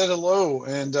Ben I said hello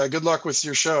and good luck with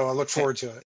your show. I look forward to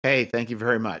it. Hey, thank you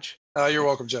very much. You're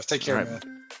welcome, Jeff. Take care, man.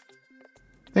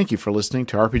 Thank you for listening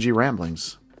to RPG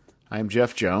Ramblings. I am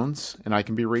Jeff Jones, and I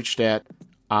can be reached at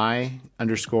I_am_Jeffrey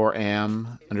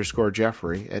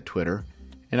at Twitter.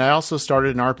 And I also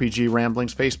started an RPG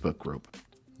Ramblings Facebook group.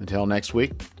 Until next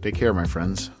week, take care, my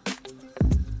friends.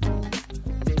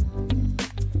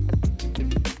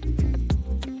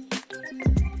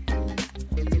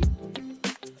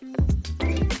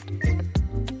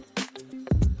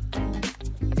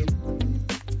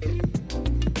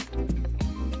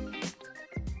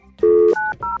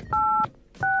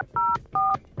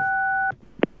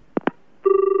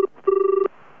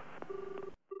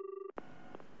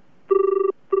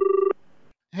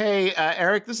 Hey,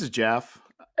 Eric, this is Jeff.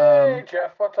 Hey,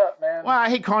 Jeff, what's up, man? Well, I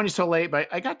hate calling you so late, but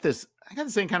I got this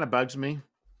thing kind of bugs me.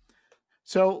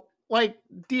 So, like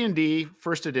D&D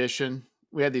first edition,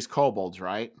 we had these kobolds,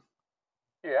 right?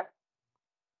 Yeah.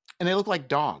 And they look like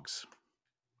dogs.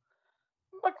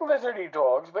 Like lizardy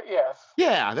dogs, but yes.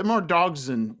 Yeah, they're more dogs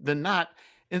than not.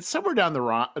 And somewhere down the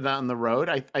road,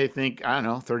 I think, I don't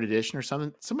know, third edition or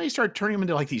something, somebody started turning them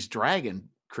into like these dragon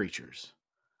creatures.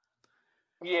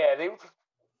 Yeah,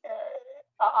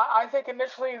 I think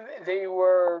initially they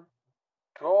were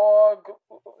dog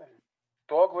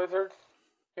lizards.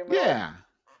 Yeah.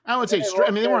 I would say,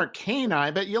 they weren't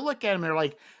canine, but you look at them, they're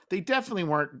like, they definitely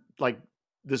weren't like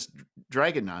this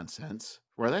dragon nonsense,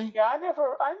 were they? Yeah, I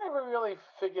never really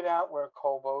figured out where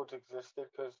kobolds existed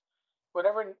because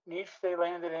whatever niche they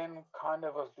landed in kind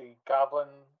of was the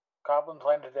goblins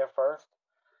landed there first.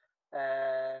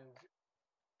 And,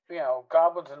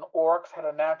 goblins and orcs had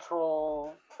a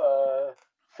natural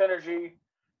synergy,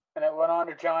 and it went on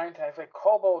to giants. And I think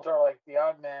kobolds are like the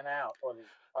odd man out, or the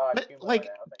odd human like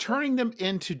man out. turning them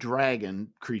into dragon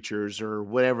creatures or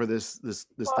whatever this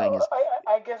thing is.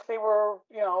 I guess they were,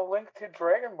 linked to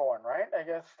Dragonborn, right? I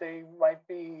guess they might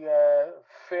be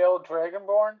failed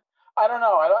Dragonborn. I don't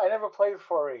know. I never played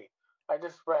 4E. I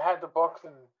just had the books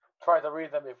and tried to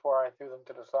read them before I threw them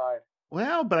to the side.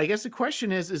 Well, but I guess the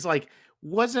question is like,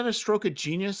 was that a stroke of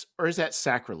genius or is that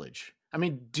sacrilege? I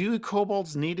mean, do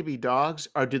kobolds need to be dogs,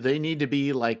 or do they need to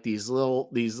be like these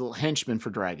little henchmen for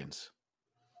dragons?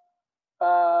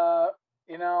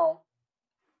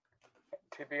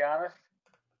 To be honest,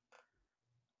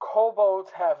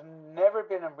 kobolds have never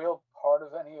been a real part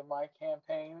of any of my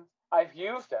campaigns. I've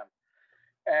used them,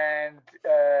 and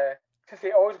since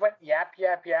they always went yap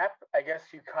yap yap, I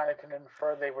guess you kind of can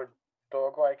infer they were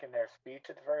dog-like in their speech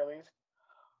at the very least.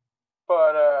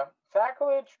 But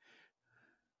sacrilege,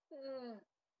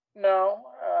 no.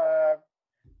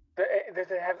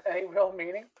 Does it have any real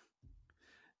meaning?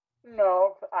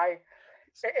 No.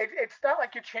 It's not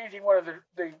like you're changing one of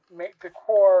the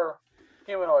core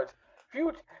humanoids.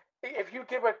 If you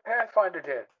did what Pathfinder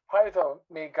did, Pytho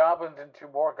made goblins into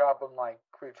more goblin-like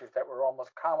creatures that were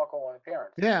almost comical in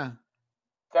appearance. Yeah.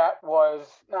 That was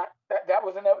not that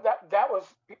was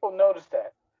people noticed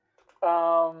that.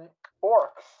 Orcs.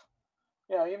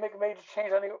 You make a major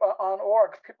change on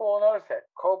orcs, people will notice it.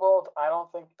 Kobolds, I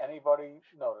don't think anybody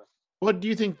noticed. Well, do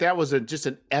you think that was just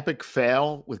an epic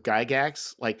fail with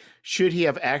Gygax? Like, should he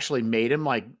have actually made him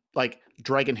like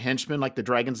dragon henchmen, like the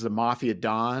dragons of the Mafia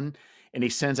Dawn? And he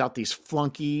sends out these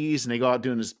flunkies, and they go out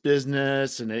doing this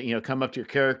business, and they, come up to your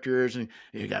characters, and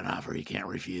you got an offer you can't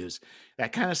refuse.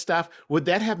 that kind of stuff. Would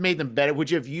that have made them better? Would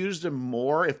you have used them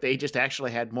more if they just actually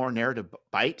had more narrative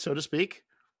bite, so to speak?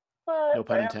 No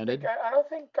pun intended. I don't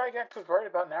think Gygax was worried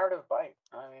about narrative bite.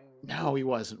 I mean, no, he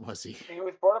wasn't, was he? He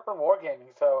was brought up in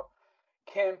wargaming, so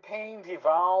campaigns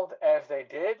evolved as they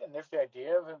did, and there's the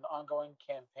idea of an ongoing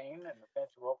campaign and the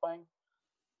fantasy role playing.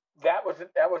 That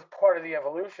was part of the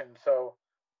evolution. So,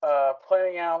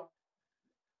 playing out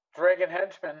Dragon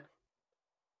Henchmen.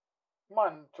 Come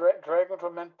on, dragons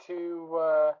were meant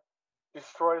to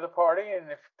destroy the party, and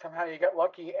if somehow you got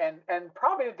lucky, and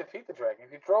probably to defeat the dragon,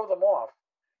 if you drove them off,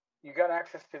 you got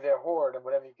access to their horde and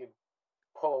whatever you could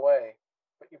pull away.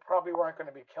 But you probably weren't going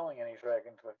to be killing any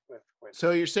dragons with. So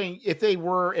you're saying if they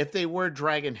were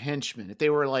dragon henchmen, if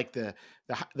they were like the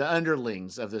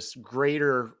underlings of this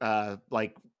greater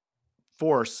like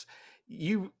force,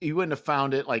 you wouldn't have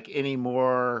found it like any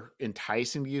more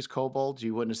enticing to use kobolds.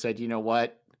 You wouldn't have said, you know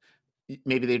what,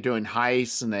 maybe they're doing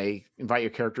heists and they invite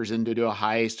your characters in to do a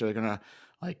heist, or they're gonna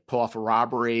like pull off a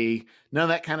robbery. None of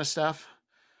that kind of stuff.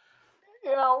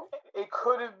 You know, it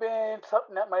could have been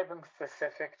something that might have been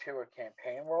specific to a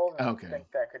campaign world. And okay. I think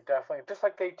that could definitely, just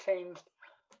like they changed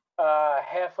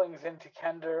halflings into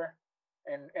Kender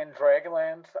in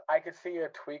Dragonlance, I could see a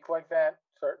tweak like that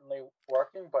certainly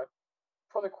working. But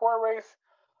for the core race,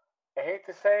 I hate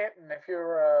to say it, and if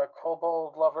you're a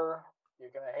kobold lover, you're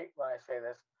going to hate when I say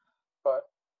this, but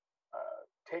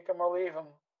take them or leave them.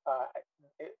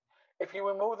 If you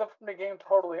remove them from the game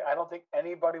totally, I don't think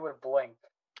anybody would blink.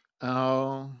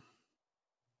 Oh,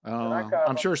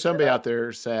 I'm sure somebody out there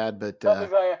is sad, but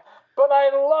I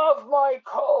love my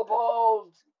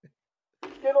kobolds.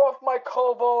 Get off my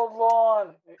kobold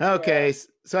lawn. Okay, yeah.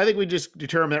 So I think we just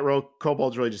determined that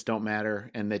kobolds really just don't matter,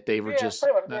 and that they were just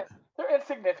they're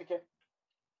insignificant.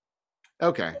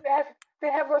 Okay,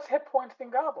 they have less hit points than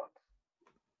goblins.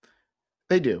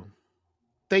 They do.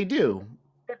 They're D4.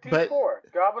 But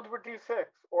goblins were D6,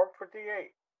 orcs were D8.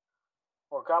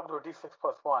 Or goblins were D6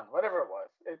 plus 1, whatever it was.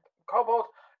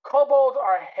 Kobolds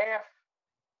are half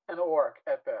an orc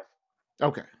at best.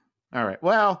 Okay. All right.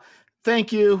 Well,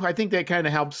 thank you. I think that kind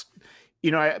of helps.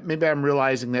 You know, maybe I'm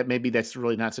realizing that maybe that's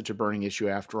really not such a burning issue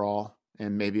after all.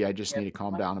 And maybe I just need to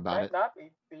calm down about it.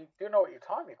 You do know what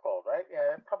Utami called, right?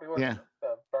 Yeah, it probably wasn't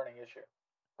a burning issue.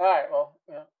 All right. Well,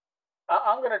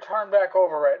 I'm going to turn back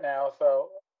over right now. So.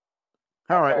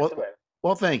 All right.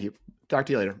 Well, thank you. Talk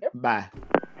to you later. Yep. Bye.